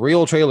a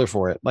real trailer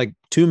for it, like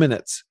 2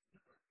 minutes.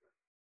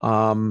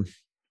 And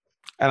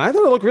I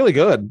thought it looked really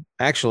good.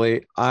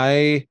 Actually,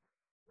 I'm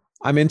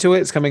into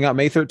it. It's coming out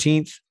May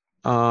 13th.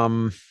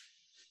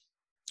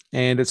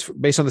 And it's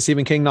based on the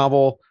Stephen King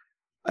novel.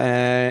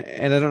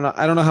 And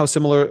I don't know how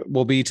similar it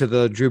will be to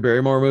the Drew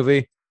Barrymore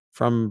movie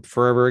from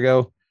forever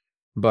ago,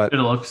 but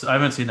I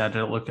haven't seen that.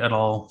 Did it look at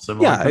all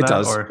similar? Yeah, it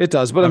does. It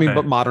does. But okay.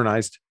 But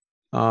modernized.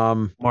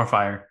 More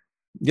fire.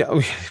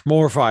 Yeah.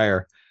 More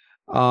fire.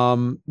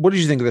 What did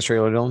you think of this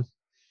trailer, Dylan?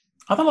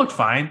 I thought it looked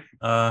fine.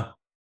 I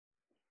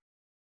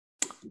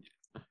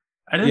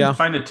didn't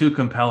find it too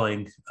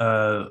compelling.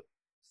 It's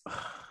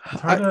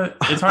hard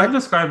to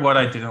describe what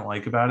I didn't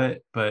like about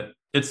it, but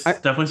it's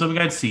definitely something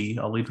I'd see.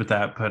 I'll lead with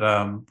that, but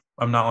I'm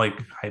not like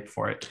hyped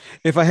for it.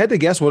 If I had to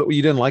guess what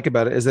you didn't like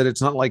about it is that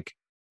it's not like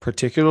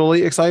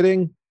particularly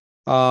exciting.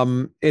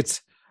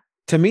 It's,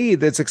 to me,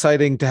 that's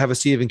exciting to have a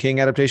Stephen King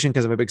adaptation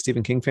because I'm a big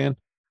Stephen King fan.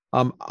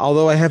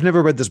 Although I have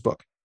never read this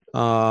book.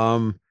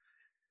 I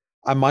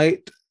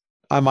might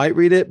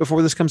read it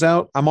before this comes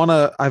out. I don't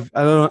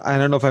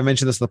know if I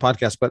mentioned this in the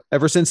podcast, but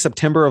ever since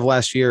September of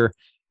last year,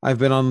 I've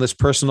been on this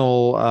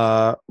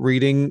personal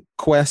reading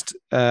quest,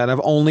 and I've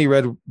only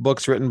read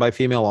books written by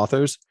female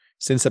authors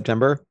since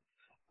September.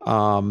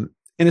 And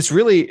it's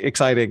really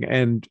exciting,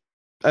 and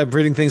I'm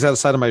reading things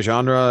outside of my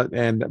genre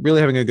and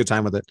really having a good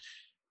time with it.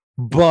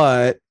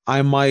 But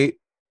I might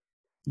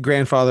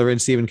grandfather in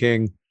Stephen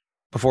King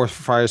before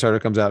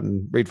Firestarter comes out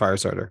and read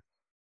Firestarter.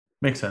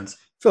 Makes sense.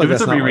 If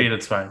it's a reread,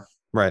 it's fine.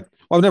 Right.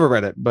 Well, I've never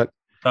read it, but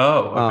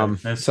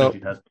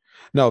okay.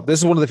 No, this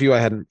is one of the few I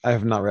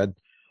have not read.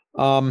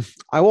 I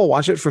will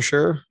watch it for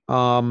sure.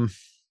 I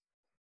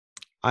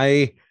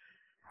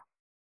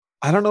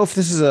don't know if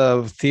this is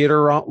a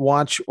theater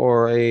watch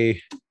or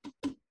a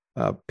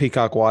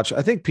Peacock watch.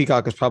 I think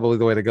Peacock is probably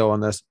the way to go on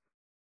this.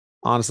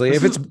 Honestly,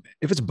 if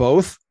it's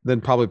both,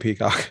 then probably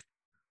Peacock.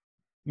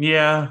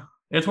 Yeah,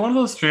 it's one of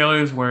those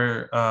trailers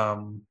where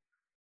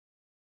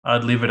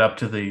I'd leave it up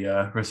to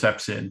the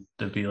reception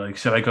to be like,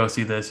 should I go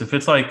see this? If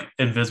it's like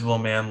Invisible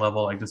Man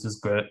level, like this is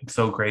good,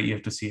 so great, you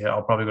have to see it,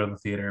 I'll probably go to the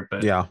theater.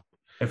 But yeah,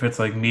 if it's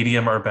like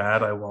medium or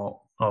bad, I won't.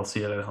 I'll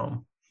see it at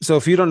home. So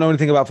if you don't know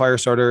anything about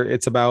Firestarter,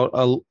 it's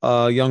about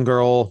a young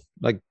girl,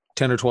 like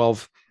 10 or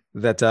 12,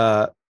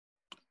 that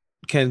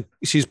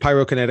she's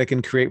pyrokinetic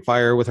and create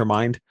fire with her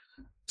mind.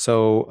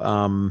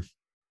 So,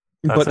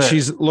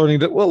 she's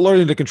learning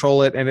to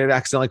control it, and it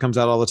accidentally comes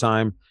out all the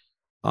time.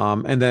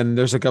 And then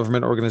there's a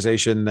government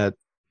organization that,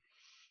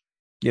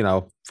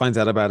 finds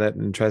out about it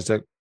and tries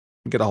to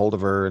get a hold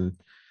of her. And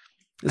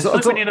I feel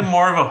like we needed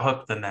more of a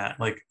hook than that.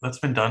 Like that's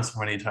been done so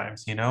many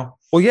times, you know?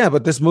 Well, yeah,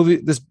 but this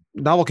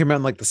novel came out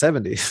in like the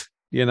 70s,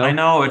 you know? I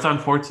know it's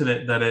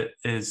unfortunate that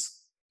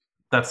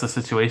that's the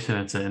situation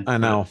it's in. I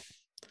know.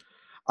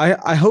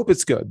 I hope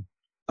it's good.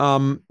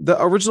 The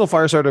original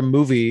Firestarter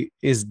movie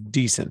is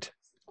decent.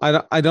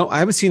 I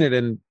haven't seen it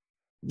in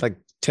like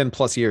 10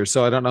 plus years,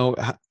 so I don't know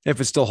if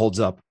it still holds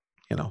up,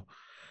 you know.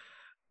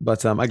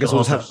 But I guess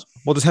we'll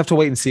just have to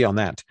wait and see on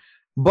that.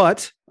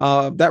 But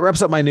that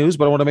wraps up my news.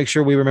 But I want to make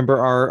sure we remember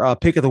our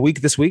pick of the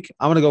week this week.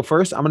 I'm going to go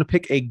first. I'm going to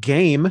pick a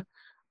game.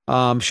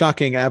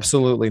 Shocking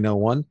absolutely no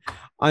one.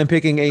 I'm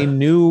picking a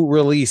new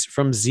release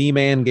from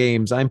Z-Man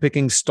Games. I'm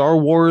picking Star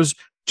Wars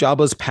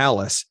Jabba's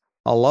Palace,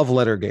 a love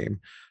letter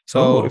game.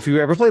 So if you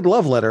ever played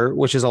Love Letter,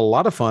 which is a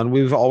lot of fun,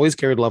 we've always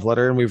carried Love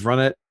Letter and we've run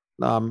it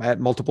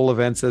at multiple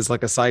events as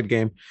like a side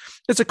game.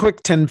 It's a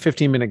quick 10,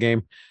 15-minute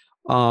game.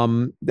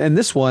 And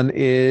this one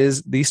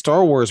is the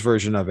Star Wars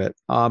version of it.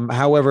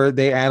 However,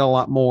 they add a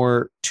lot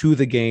more to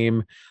the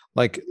game,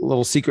 like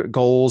little secret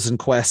goals and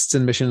quests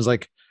and missions.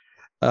 Like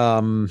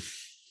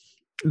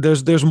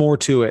there's more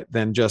to it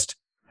than just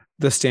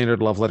the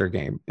standard Love Letter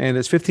game. And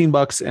it's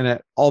 $15 and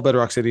at all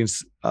Bedrock City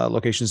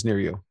locations near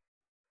you.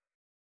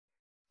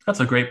 That's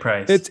a great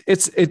price. It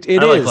is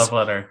Love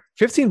Letter.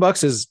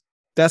 $15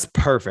 that's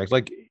perfect.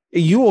 Like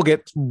you'll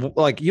get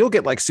like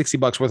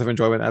 $60 worth of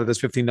enjoyment out of this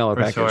 $15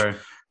 package. Sure.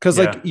 Because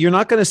like you're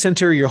not going to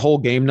center your whole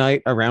game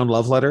night around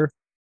Love Letter.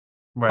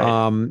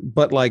 Right.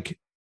 But like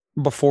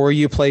before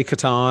you play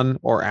Catan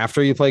or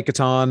after you play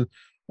Catan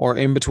or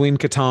in between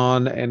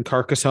Catan and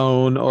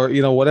Carcassonne or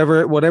you know,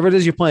 whatever it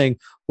is you're playing,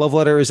 Love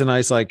Letter is a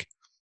nice like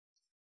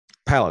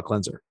palate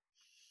cleanser.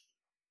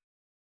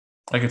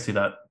 I can see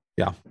that.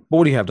 Yeah. But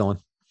what do you have, Dylan?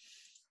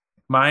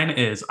 Mine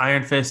is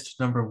Iron Fist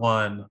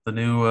 #1, the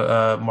new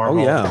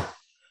Marvel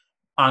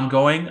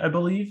ongoing, I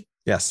believe.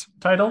 Yes.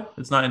 Title.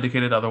 It's not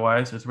indicated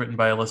otherwise. It's written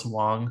by Alyssa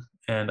Wong,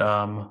 and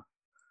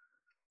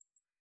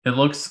it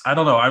looks. I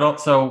don't know.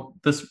 So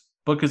this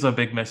book is a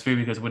big mystery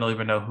because we don't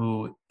even know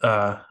who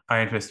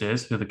Iron Fist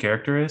is, who the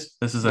character is.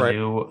 This is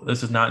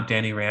This is not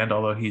Danny Rand,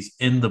 although he's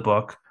in the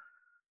book.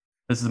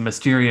 This is a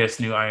mysterious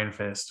new Iron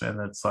Fist, and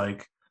it's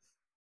like,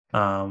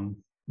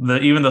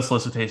 even the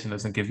solicitation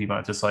doesn't give you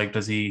much. It's like,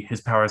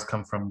 his powers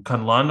come from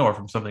Kunlun or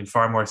from something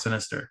far more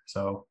sinister?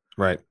 So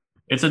right.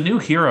 It's a new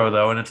hero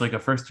though, and it's like a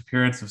first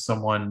appearance of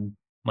someone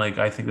like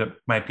I think that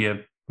might be a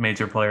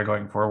major player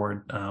going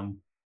forward.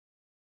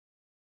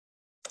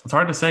 It's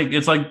hard to say.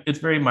 It's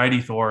very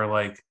Mighty Thor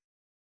like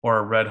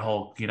or Red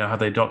Hulk. You know how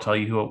they don't tell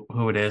you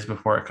who it is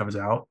before it comes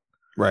out.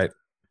 Right.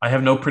 I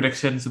have no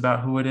predictions about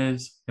who it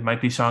is. It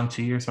might be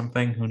Shang-Chi or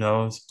something. Who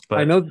knows? But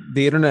I know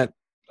the internet.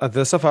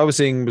 The stuff I was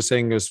saying it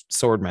was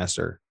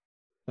Swordmaster.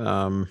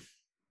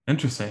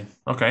 Interesting.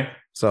 Okay.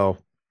 So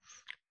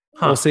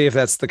we'll see if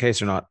that's the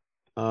case or not.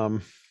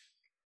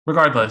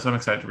 Regardless, I'm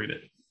excited to read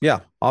it. Yeah,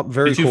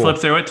 very. Did you flip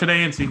through it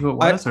today and see who it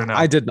was, or no?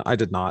 I did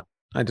not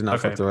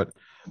flip through it.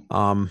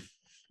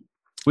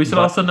 We should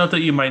also note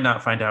that you might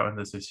not find out in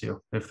this issue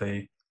if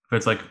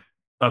it's like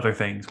other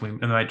things.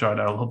 It might draw it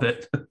out a little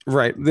bit.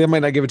 Right, they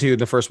might not give it to you in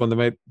the first one. They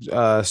might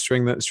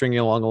string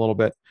you along a little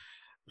bit.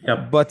 Yeah.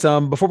 But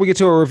before we get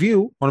to a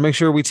review, I want to make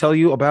sure we tell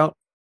you about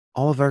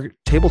all of our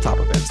tabletop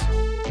events.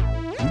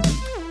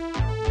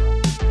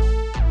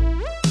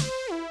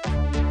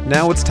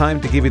 Now it's time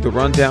to give you the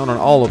rundown on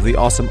all of the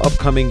awesome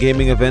upcoming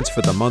gaming events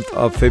for the month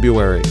of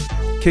February.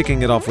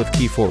 Kicking it off with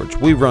Keyforge.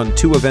 We run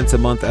 2 events a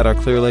month at our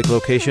Clear Lake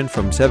location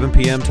from 7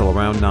 p.m. till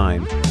around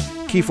 9.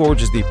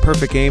 Keyforge is the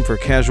perfect game for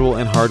casual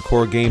and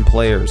hardcore game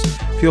players.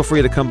 Feel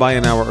free to come by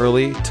an hour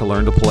early to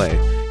learn to play.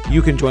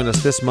 You can join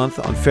us this month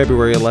on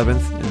February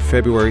 11th and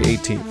February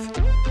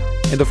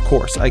 18th. And of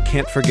course, I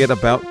can't forget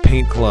about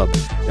Paint Club.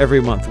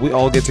 Every month, we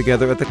all get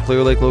together at the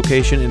Clear Lake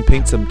location and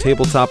paint some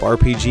tabletop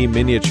RPG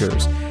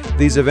miniatures.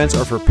 These events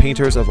are for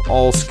painters of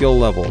all skill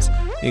levels,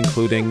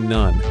 including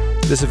none.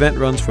 This event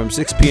runs from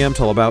 6 p.m.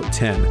 till about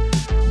 10.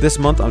 This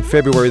month on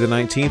February the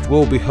 19th,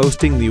 we'll be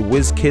hosting the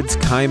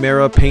WizKids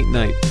Chimera Paint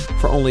Night.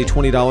 For only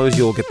 $20,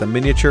 you'll get the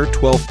miniature,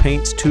 12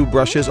 paints, 2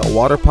 brushes, a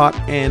water pot,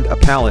 and a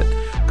palette.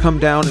 Come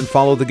down and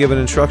follow the given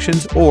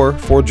instructions or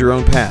forge your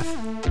own path.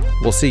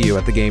 We'll see you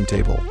at the game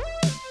table.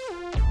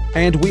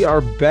 And we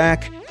are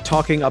back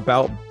talking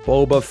about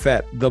Boba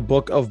Fett, the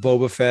Book of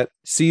Boba Fett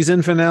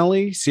season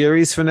finale,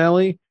 series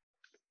finale.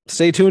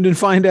 Stay tuned and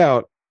find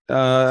out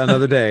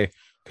another day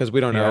because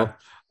we don't know.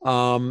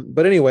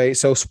 But anyway,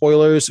 so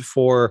spoilers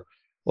for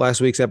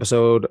last week's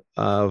episode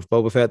of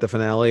Boba Fett, the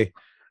finale.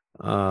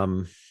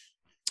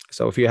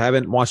 So if you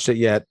haven't watched it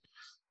yet,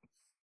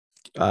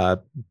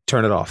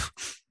 turn it off.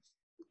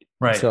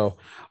 Right. So,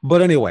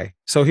 but anyway,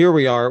 so here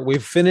we are.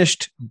 We've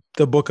finished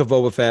the Book of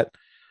Boba Fett.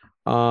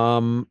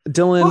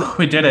 Dylan,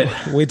 we did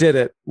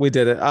it. We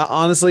did it.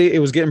 Honestly, it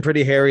was getting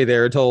pretty hairy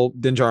there until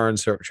Din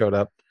Djarin showed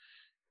up.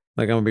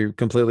 Like, I'm gonna be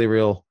completely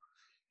real.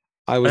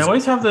 I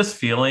always have this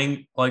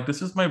feeling like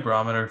this is my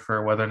barometer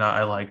for whether or not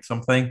I liked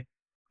something.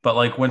 But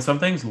like when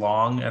something's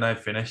long and I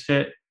finished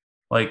it,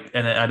 like,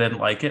 and I didn't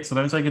like it,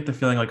 sometimes I get the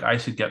feeling like I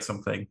should get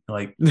something.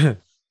 Like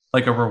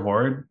like a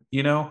reward,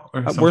 you know,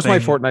 or something. Where's my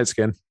Fortnite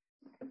skin?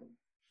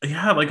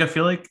 Yeah, like I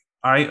feel like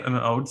I am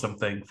owed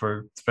something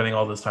for spending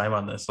all this time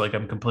on this. Like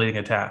I'm completing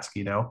a task,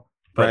 you know.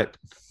 But Right.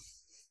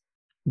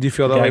 Do you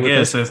feel that yeah, I way with guess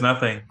this? there's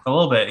nothing. A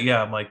little bit,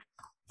 yeah. I'm like,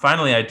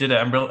 finally, I did it.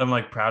 I'm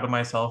like proud of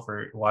myself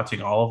for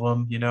watching all of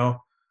them. You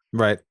know,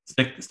 Right.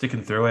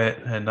 sticking through it,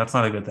 and that's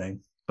not a good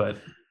thing. But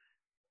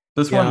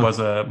this one Yeah. was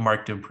a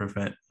marked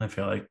improvement. I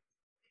feel like.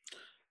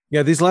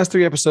 Yeah. These last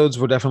 3 episodes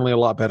were definitely a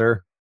lot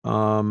better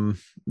than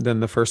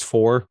the first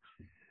 4.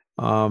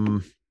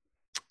 Um,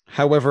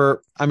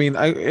 However, I mean,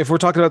 if we're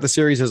talking about the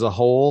series as a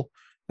whole,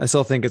 I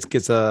still think it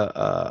gets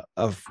a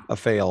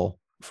fail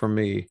from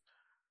me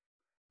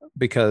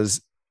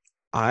because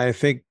I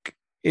think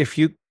if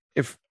you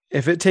if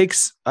it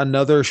takes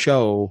another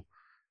show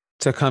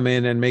to come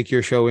in and make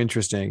your show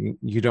interesting,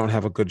 you don't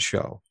have a good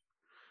show.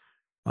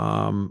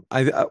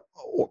 I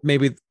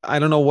maybe I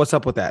don't know what's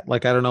up with that.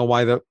 Like I don't know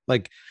why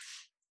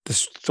the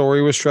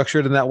story was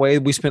structured in that way.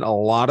 We spent a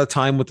lot of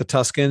time with the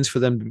Tuskens for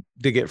them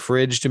to get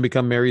fridged and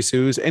become Mary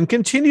Sue's and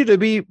continue to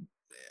be,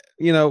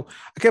 I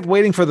kept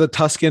waiting for the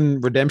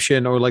Tusken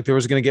redemption or like there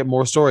was going to get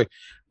more story.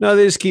 No,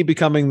 they just keep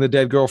becoming the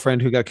dead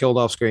girlfriend who got killed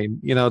off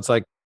screen. It's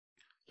like,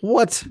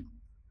 what?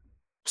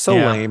 So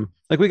lame.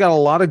 Like we got a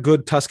lot of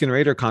good Tusken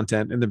Raider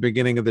content in the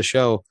beginning of the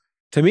show.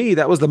 To me,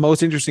 that was the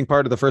most interesting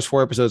part of the first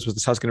 4 episodes was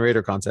the Tusken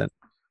Raider content.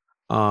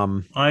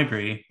 I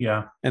agree.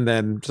 Yeah. And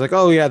then it's like,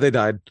 oh yeah, they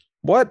died.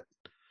 What?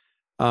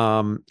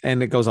 And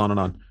it goes on and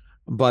on.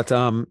 But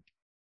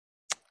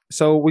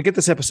so we get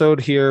this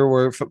episode here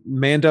where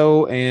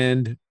Mando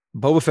and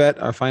Boba Fett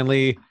are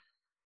finally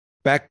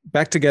back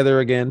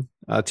together again,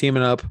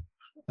 teaming up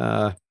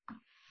to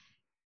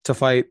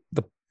fight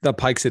the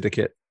Pike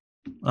Syndicate.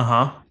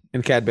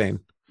 And Cad Bane.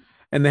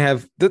 And they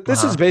have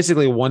this is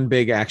basically one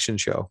big action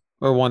show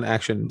or one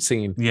action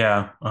scene.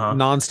 Yeah.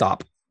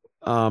 Nonstop.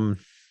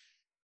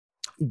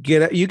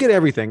 You get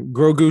everything.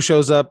 Grogu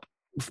shows up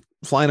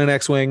flying an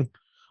X-Wing,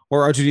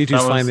 or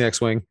R2-D2's flying the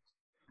X-Wing.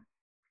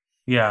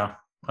 Yeah,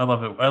 I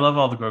love it. I love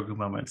all the Grogu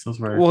moments. Those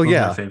were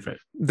my favorite.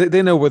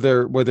 They know where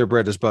their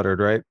bread is buttered,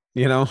 right?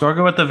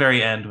 Grogu at the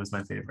very end was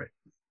my favorite.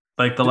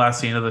 Like the last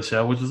scene of the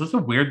show, which was just a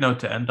weird note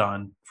to end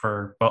on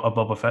for a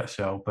Boba Fett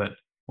show, but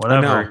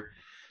whatever.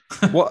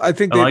 Well, I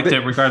think I liked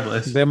it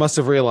regardless. They must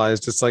have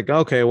realized it's like,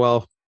 okay,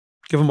 well,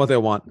 give them what they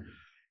want.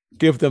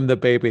 Give them the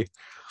baby.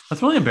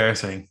 That's really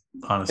embarrassing,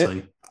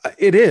 honestly.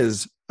 It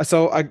is.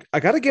 So I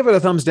got to give it a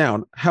thumbs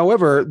down.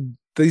 However,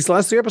 these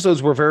last 3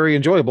 episodes were very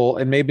enjoyable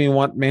and made me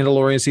want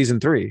Mandalorian season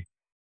 3.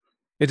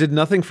 It did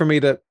nothing for me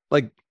to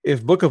like.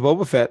 If Book of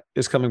Boba Fett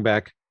is coming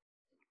back,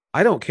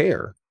 I don't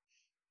care.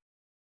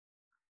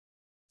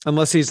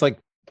 Unless he's like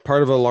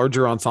part of a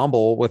larger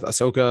ensemble with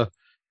Ahsoka,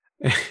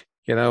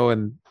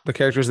 and the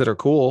characters that are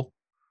cool.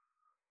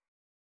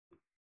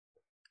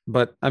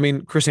 But I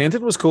mean, Chris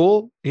Anton was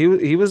cool.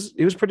 He was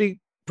pretty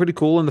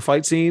cool in the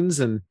fight scenes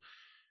and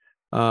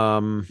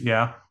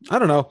yeah. I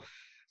don't know.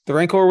 The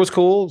Rancor was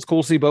cool. It's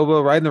cool to see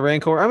Boba riding the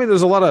Rancor. I mean,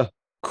 there's a lot of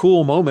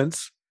cool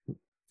moments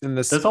in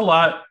this. There's a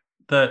lot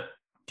that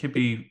can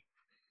be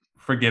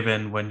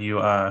forgiven when you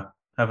have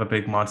a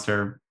big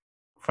monster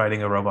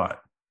fighting a robot,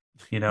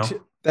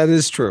 That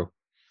is true.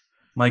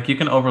 Like you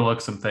can overlook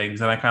some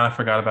things, and I kind of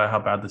forgot about how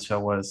bad the show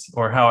was,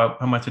 or how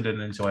much I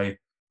didn't enjoy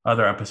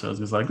other episodes.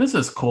 It was like, this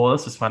is cool,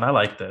 this is fun, I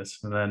like this,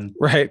 and then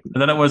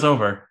it was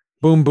over.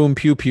 Boom, boom,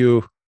 pew,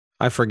 pew.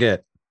 I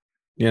forget.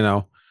 Where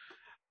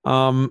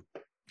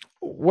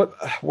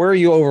are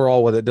you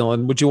overall with it,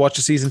 Dylan? Would you watch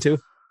a season 2?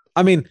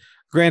 I mean,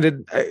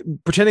 granted,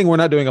 pretending we're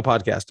not doing a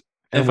podcast.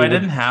 If I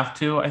didn't have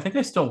to, I think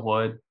I still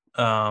would.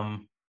 I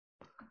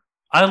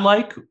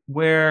like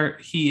where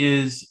he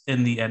is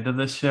in the end of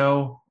the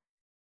show.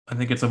 I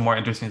think it's a more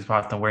interesting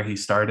spot than where he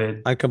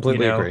started. I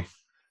completely agree.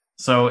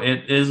 So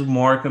it is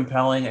more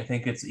compelling. I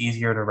think it's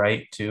easier to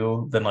write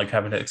too than like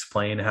having to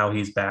explain how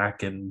he's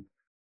back and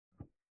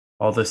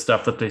all this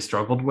stuff that they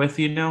struggled with,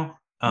 in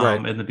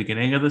the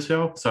beginning of the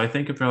show. So I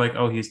think if they're like,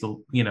 oh, he's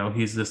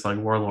he's this like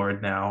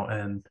warlord now,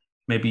 and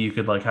maybe you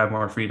could like have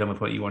more freedom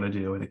with what you want to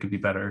do, and it could be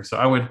better. So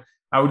I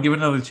would give it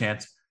another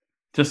chance,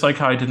 just like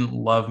how I didn't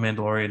love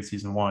Mandalorian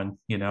season 1.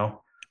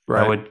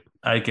 Right.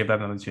 I'd give that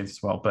another chance as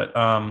well. But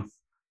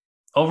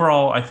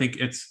overall, I think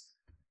it's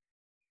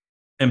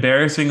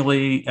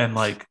embarrassingly and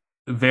like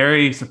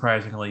very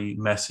surprisingly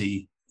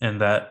messy in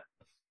that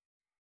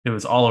it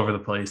was all over the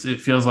place.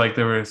 It feels like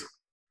there was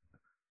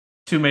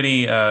too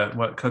many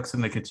cooks in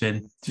the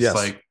kitchen, just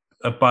like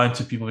a bunch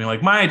of people being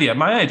like, my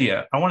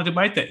idea, I want to do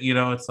my thing.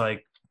 It's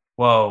like,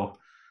 whoa,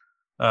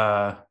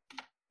 can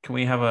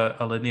we have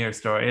a linear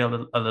story a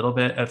little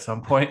bit at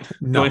some point?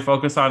 No. Can we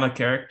focus on a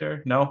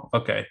character? No?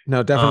 Okay.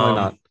 No, definitely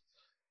not.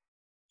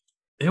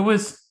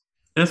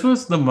 This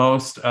was the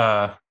most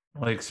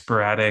like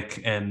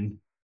sporadic and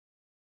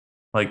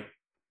like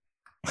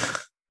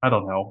I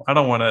don't know. I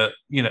don't want to,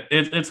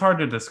 it's hard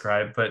to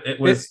describe, but it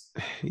was.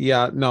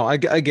 I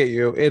get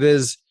you. It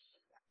is.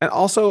 And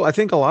also, I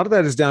think a lot of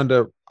that is down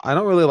to, I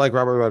don't really like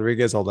Robert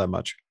Rodriguez all that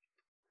much.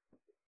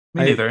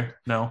 Me neither.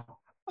 No.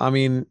 I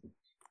mean,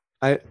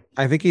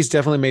 I think he's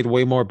definitely made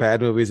way more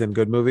bad movies than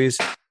good movies.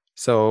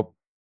 So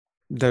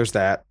there's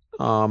that.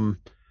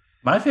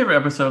 My favorite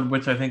episode,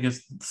 which I think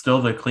is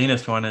still the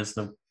cleanest one, is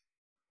the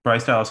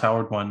Bryce Dallas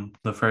Howard one,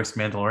 the first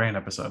Mandalorian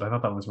episode. I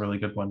thought that was a really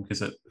good one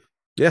because it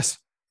yes,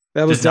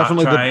 that was did not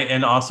definitely try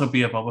and also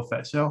be a Boba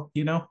Fett show.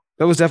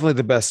 That was definitely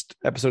the best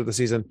episode of the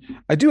season.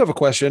 I do have a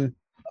question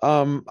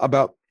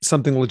about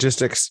some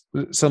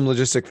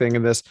logistic thing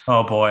in this.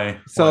 Oh boy.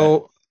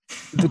 So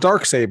the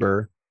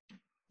Darksaber,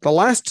 the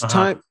last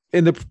time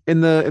in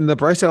the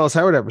Bryce Dallas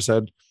Howard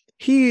episode,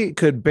 he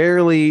could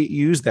barely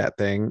use that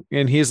thing,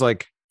 and he's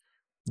like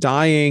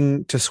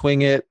dying to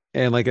swing it,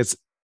 and like it's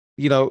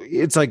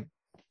like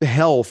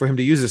hell for him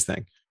to use this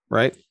thing,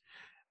 right?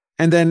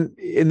 And then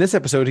in this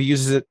episode, he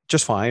uses it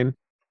just fine,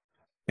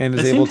 and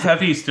is able to.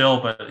 Heavy still,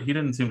 but he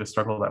didn't seem to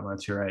struggle that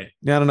much. You're right.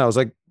 Yeah, I don't know. I was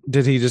like,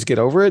 did he just get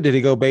over it? Did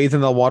he go bathe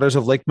in the waters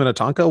of Lake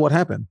Minnetonka? What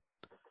happened?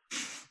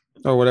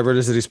 Or whatever it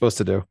is that he's supposed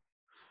to do.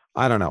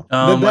 I don't know.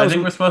 I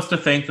think we're supposed to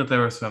think that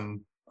there was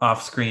some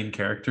off-screen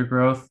character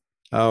growth.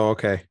 Oh,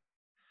 okay.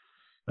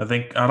 I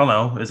don't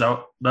know.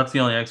 That's the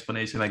only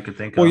explanation I could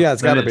think of. Well, yeah,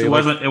 it's got to be.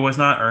 It was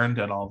not earned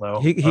at all,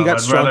 though. He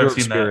got stronger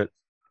of spirit.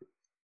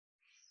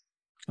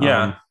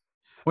 Yeah.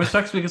 Which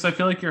sucks because I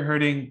feel like you're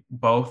hurting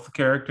both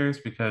characters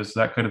because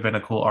that could have been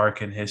a cool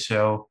arc in his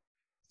show.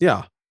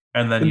 Yeah.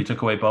 And then you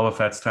took away Boba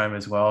Fett's time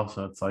as well.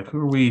 So it's like, who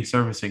are we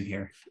servicing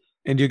here?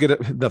 And you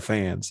get the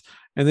fans.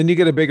 And then you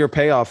get a bigger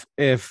payoff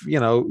if,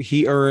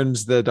 he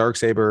earns the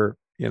Darksaber,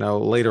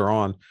 later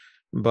on.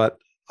 But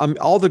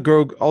all the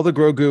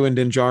Grogu and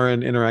Din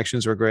Djarin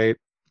interactions were great.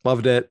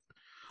 Loved it.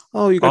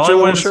 Oh, you got all your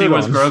I wanted to see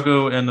was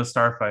Grogu and the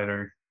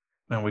Starfighter.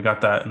 And we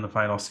got that in the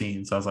final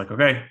scene. So I was like,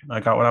 okay, I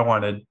got what I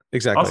wanted.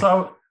 Exactly.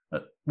 Also,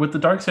 with the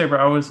Darksaber,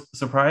 I was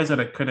surprised that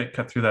it couldn't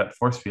cut through that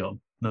force field.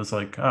 And I was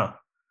like, oh,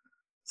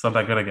 it's not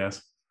that good, I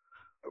guess.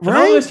 Right? I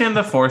don't understand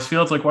the force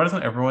fields. Like, why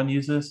doesn't everyone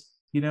use this?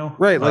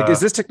 Right. Like, is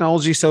this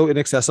technology so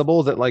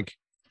inaccessible that like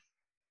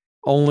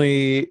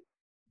only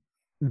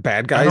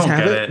bad guys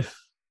have it?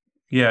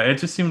 Yeah, it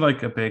just seemed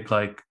like a big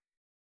this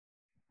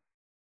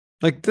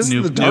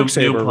is the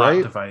Darksaber,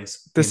 right?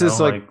 Device. This is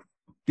like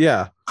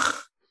yeah.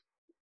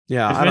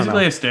 Yeah, it's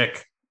basically a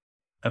stick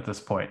at this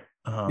point.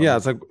 Yeah,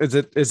 it's like, is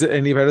it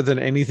any better than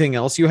anything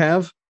else you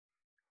have?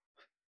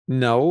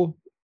 No.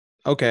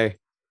 Okay.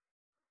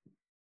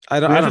 We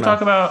have to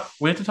talk about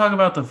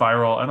the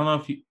viral. I don't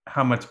know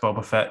how much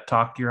Boba Fett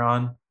talk you're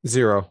on.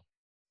 0.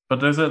 But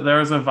there's a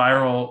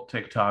viral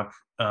TikTok,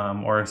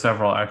 or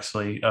several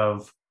actually,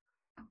 of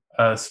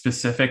a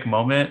specific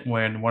moment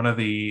when one of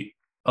the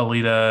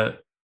Alita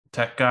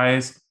tech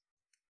guys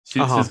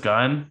shoots his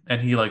gun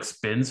and he like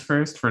spins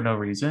first for no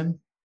reason.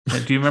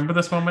 Do you remember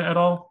this moment at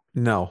all?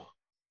 No.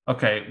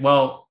 Okay,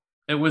 well,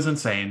 it was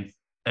insane,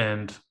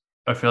 and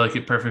I feel like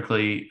it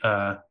perfectly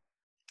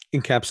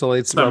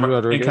encapsulates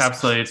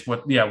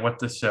what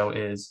this show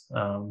is.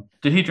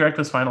 Did he direct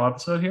this final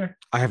episode here?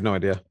 I have no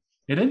idea.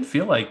 It didn't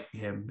feel like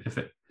him,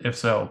 if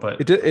so,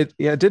 but it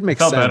did make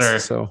sense. Better.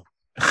 So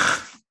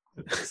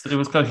it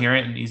was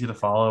coherent and easy to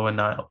follow and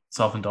not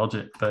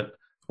self-indulgent, but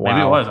maybe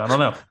it was. I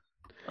don't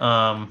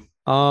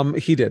know.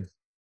 He did.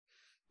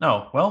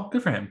 No, well,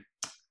 good for him.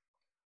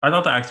 I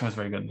thought the action was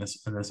very good in this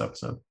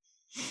episode.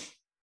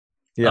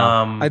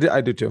 Yeah,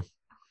 I do too.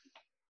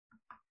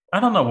 I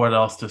don't know what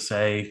else to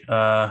say.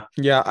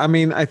 Yeah, I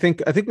mean, I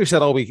think we've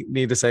said all we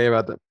need to say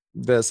about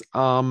this.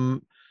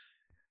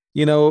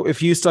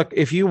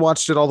 If you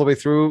watched it all the way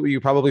through, you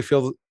probably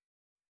feel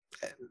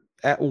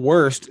at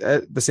worst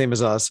the same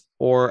as us,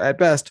 or at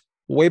best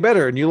way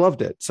better, and you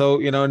loved it. So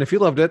and if you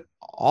loved it,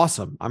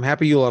 awesome. I'm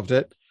happy you loved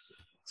it.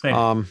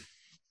 Same.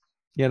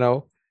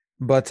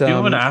 But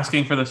you've been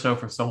asking for the show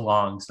for so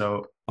long,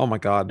 so oh my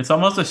god, it's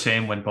almost a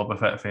shame when Boba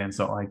Fett fans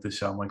don't like the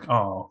show. I'm like,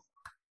 oh,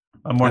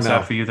 I'm more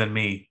sad for you than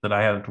me that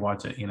I had to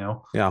watch it.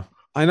 Yeah,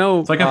 I know.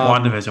 It's like if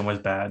WandaVision was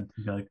bad,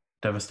 you'd be like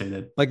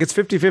devastated. Like it's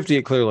 50-50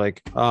 at Clear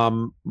Lake.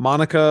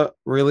 Monica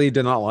really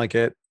did not like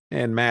it,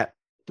 and Matt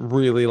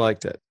really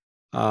liked it.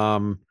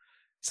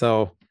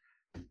 So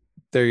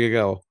there you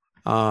go.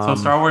 So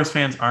Star Wars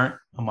fans aren't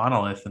a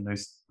monolith, and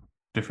there's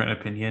different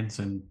opinions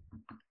and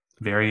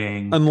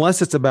varying.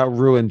 Unless it's about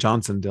Ruin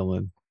Johnson,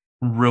 Dylan.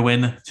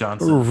 Ruin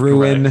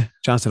Johnson.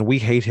 Johnson. We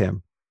hate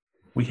him.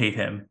 We hate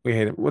him.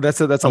 Well,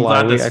 that's a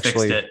lie. We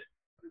actually.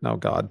 Oh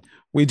God,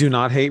 we do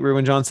not hate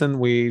Ruin Johnson.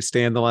 We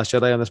stand The Last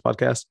Jedi on this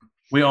podcast.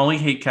 We only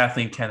hate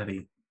Kathleen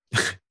Kennedy.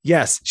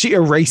 Yes, she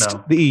erased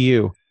the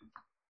EU.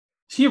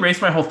 She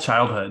erased my whole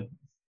childhood.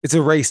 It's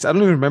erased. I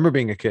don't even remember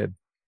being a kid.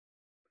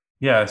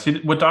 Yeah,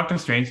 what Doctor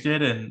Strange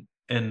did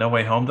in No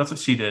Way Home, that's what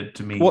she did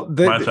to me. Well,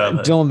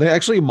 Dylan, they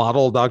actually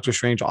modeled Doctor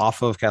Strange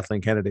off of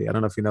Kathleen Kennedy. I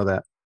don't know if you know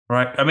that.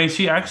 Right. I mean,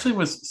 she actually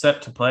was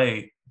set to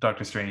play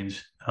Doctor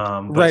Strange,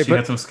 but she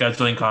had some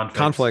scheduling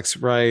conflicts.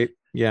 Right.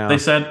 Yeah. They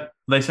said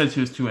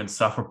she was too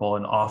insufferable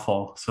and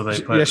awful, so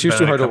they put she was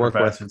too hard to work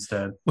with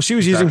instead. Well, she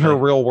was using her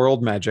real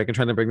world magic and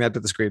trying to bring that to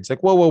the screen. It's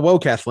like, whoa,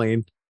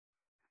 Kathleen.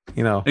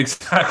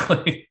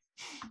 Exactly.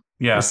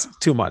 Yeah. It's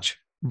too much.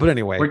 But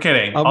anyway, we're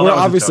kidding. We're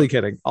obviously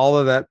kidding. All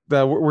of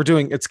that we're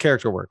doing, it's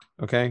character work.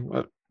 Okay,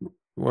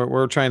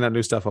 we're trying out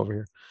new stuff over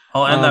here.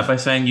 I'll end that by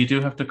saying you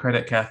do have to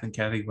credit Kathleen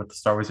Kennedy with the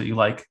Star Wars that you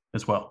like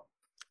as well.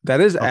 That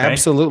is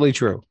absolutely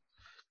true.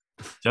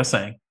 Just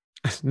saying.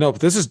 No, but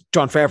this is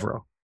Jon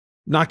Favreau,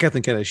 not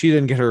Kathleen Kennedy. She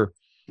didn't get her.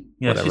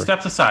 Yeah, whatever. She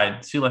steps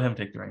aside. She let him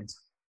take the reins.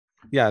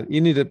 Yeah, you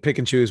need to pick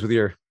and choose with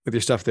your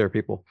stuff there,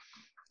 people.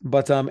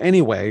 But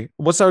anyway,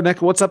 what's up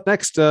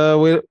next? We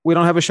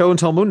don't have a show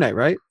until Moon Knight,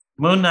 right?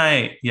 Moon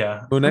Knight,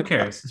 yeah. Moon Knight? Who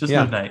cares? It's just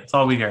Moon Knight. It's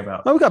all we care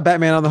about. Oh, we got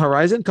Batman on the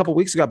horizon. A couple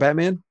weeks ago,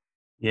 Batman.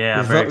 Yeah,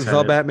 I'm very excited.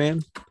 The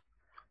Batman.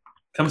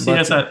 Come see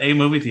us at a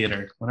movie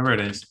theater, whenever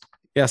it is.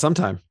 Yeah,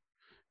 sometime.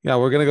 Yeah,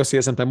 we're gonna go see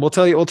it sometime. We'll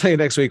tell you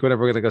next week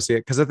whenever we're gonna go see it,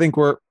 because I think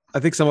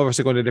some of us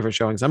are going to different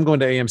showings. I'm going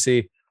to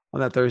AMC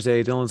on that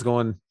Thursday. Dylan's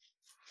going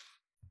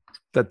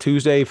that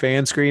Tuesday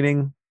fan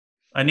screening.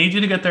 I need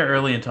you to get there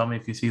early and tell me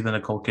if you see the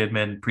Nicole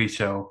Kidman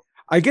pre-show.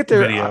 I get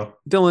there. Video.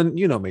 Dylan,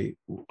 you know me.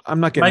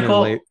 I'm not getting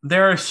Michael, there late.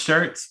 There are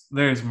shirts.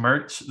 There's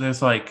merch.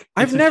 There's like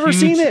I've never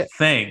seen it.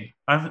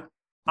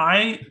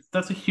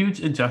 That's a huge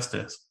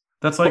injustice.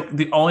 That's like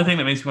the only thing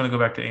that makes me want to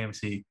go back to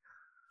AMC.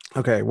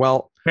 Okay,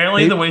 well,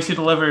 apparently the way she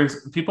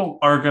delivers, people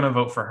are going to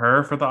vote for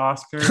her for the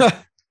Oscar.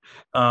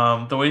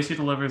 The way she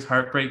delivers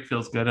heartbreak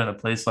feels good in a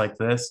place like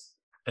this.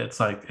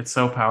 It's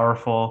so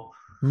powerful.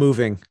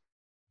 Moving.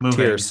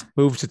 Tears.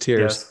 Move to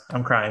tears. Yes,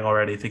 I'm crying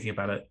already thinking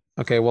about it.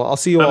 Okay, well, I'll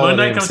see you all. Moon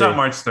Knight comes out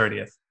March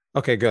 30th.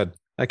 Okay, good.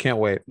 I can't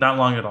wait. Not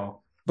long at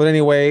all. But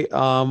anyway,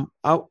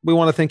 we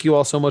want to thank you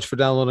all so much for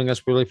downloading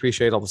us. Really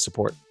appreciate all the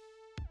support.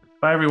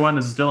 Bye, everyone.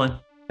 This is Dylan.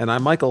 And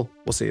I'm Michael.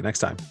 We'll see you next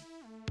time.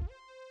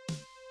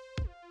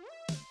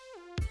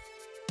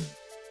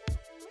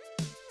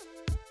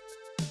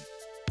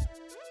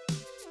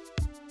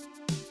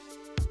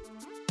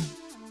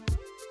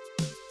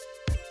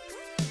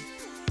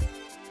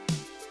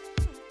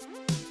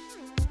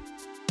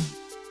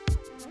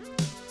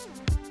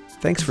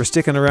 Thanks for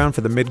sticking around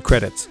for the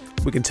mid-credits.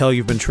 We can tell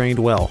you've been trained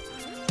well.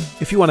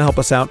 If you want to help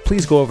us out,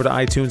 please go over to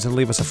iTunes and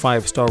leave us a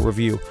 5-star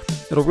review.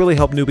 It'll really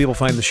help new people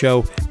find the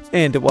show,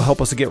 and it will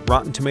help us to get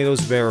Rotten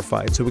Tomatoes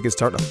verified so we can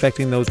start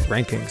affecting those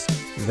rankings.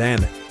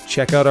 Then,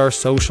 check out our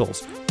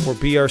socials. We're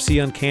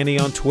BRC Uncanny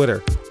on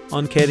Twitter,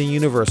 Uncanny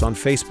Universe on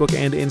Facebook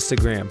and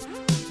Instagram.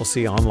 We'll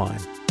see you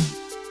online.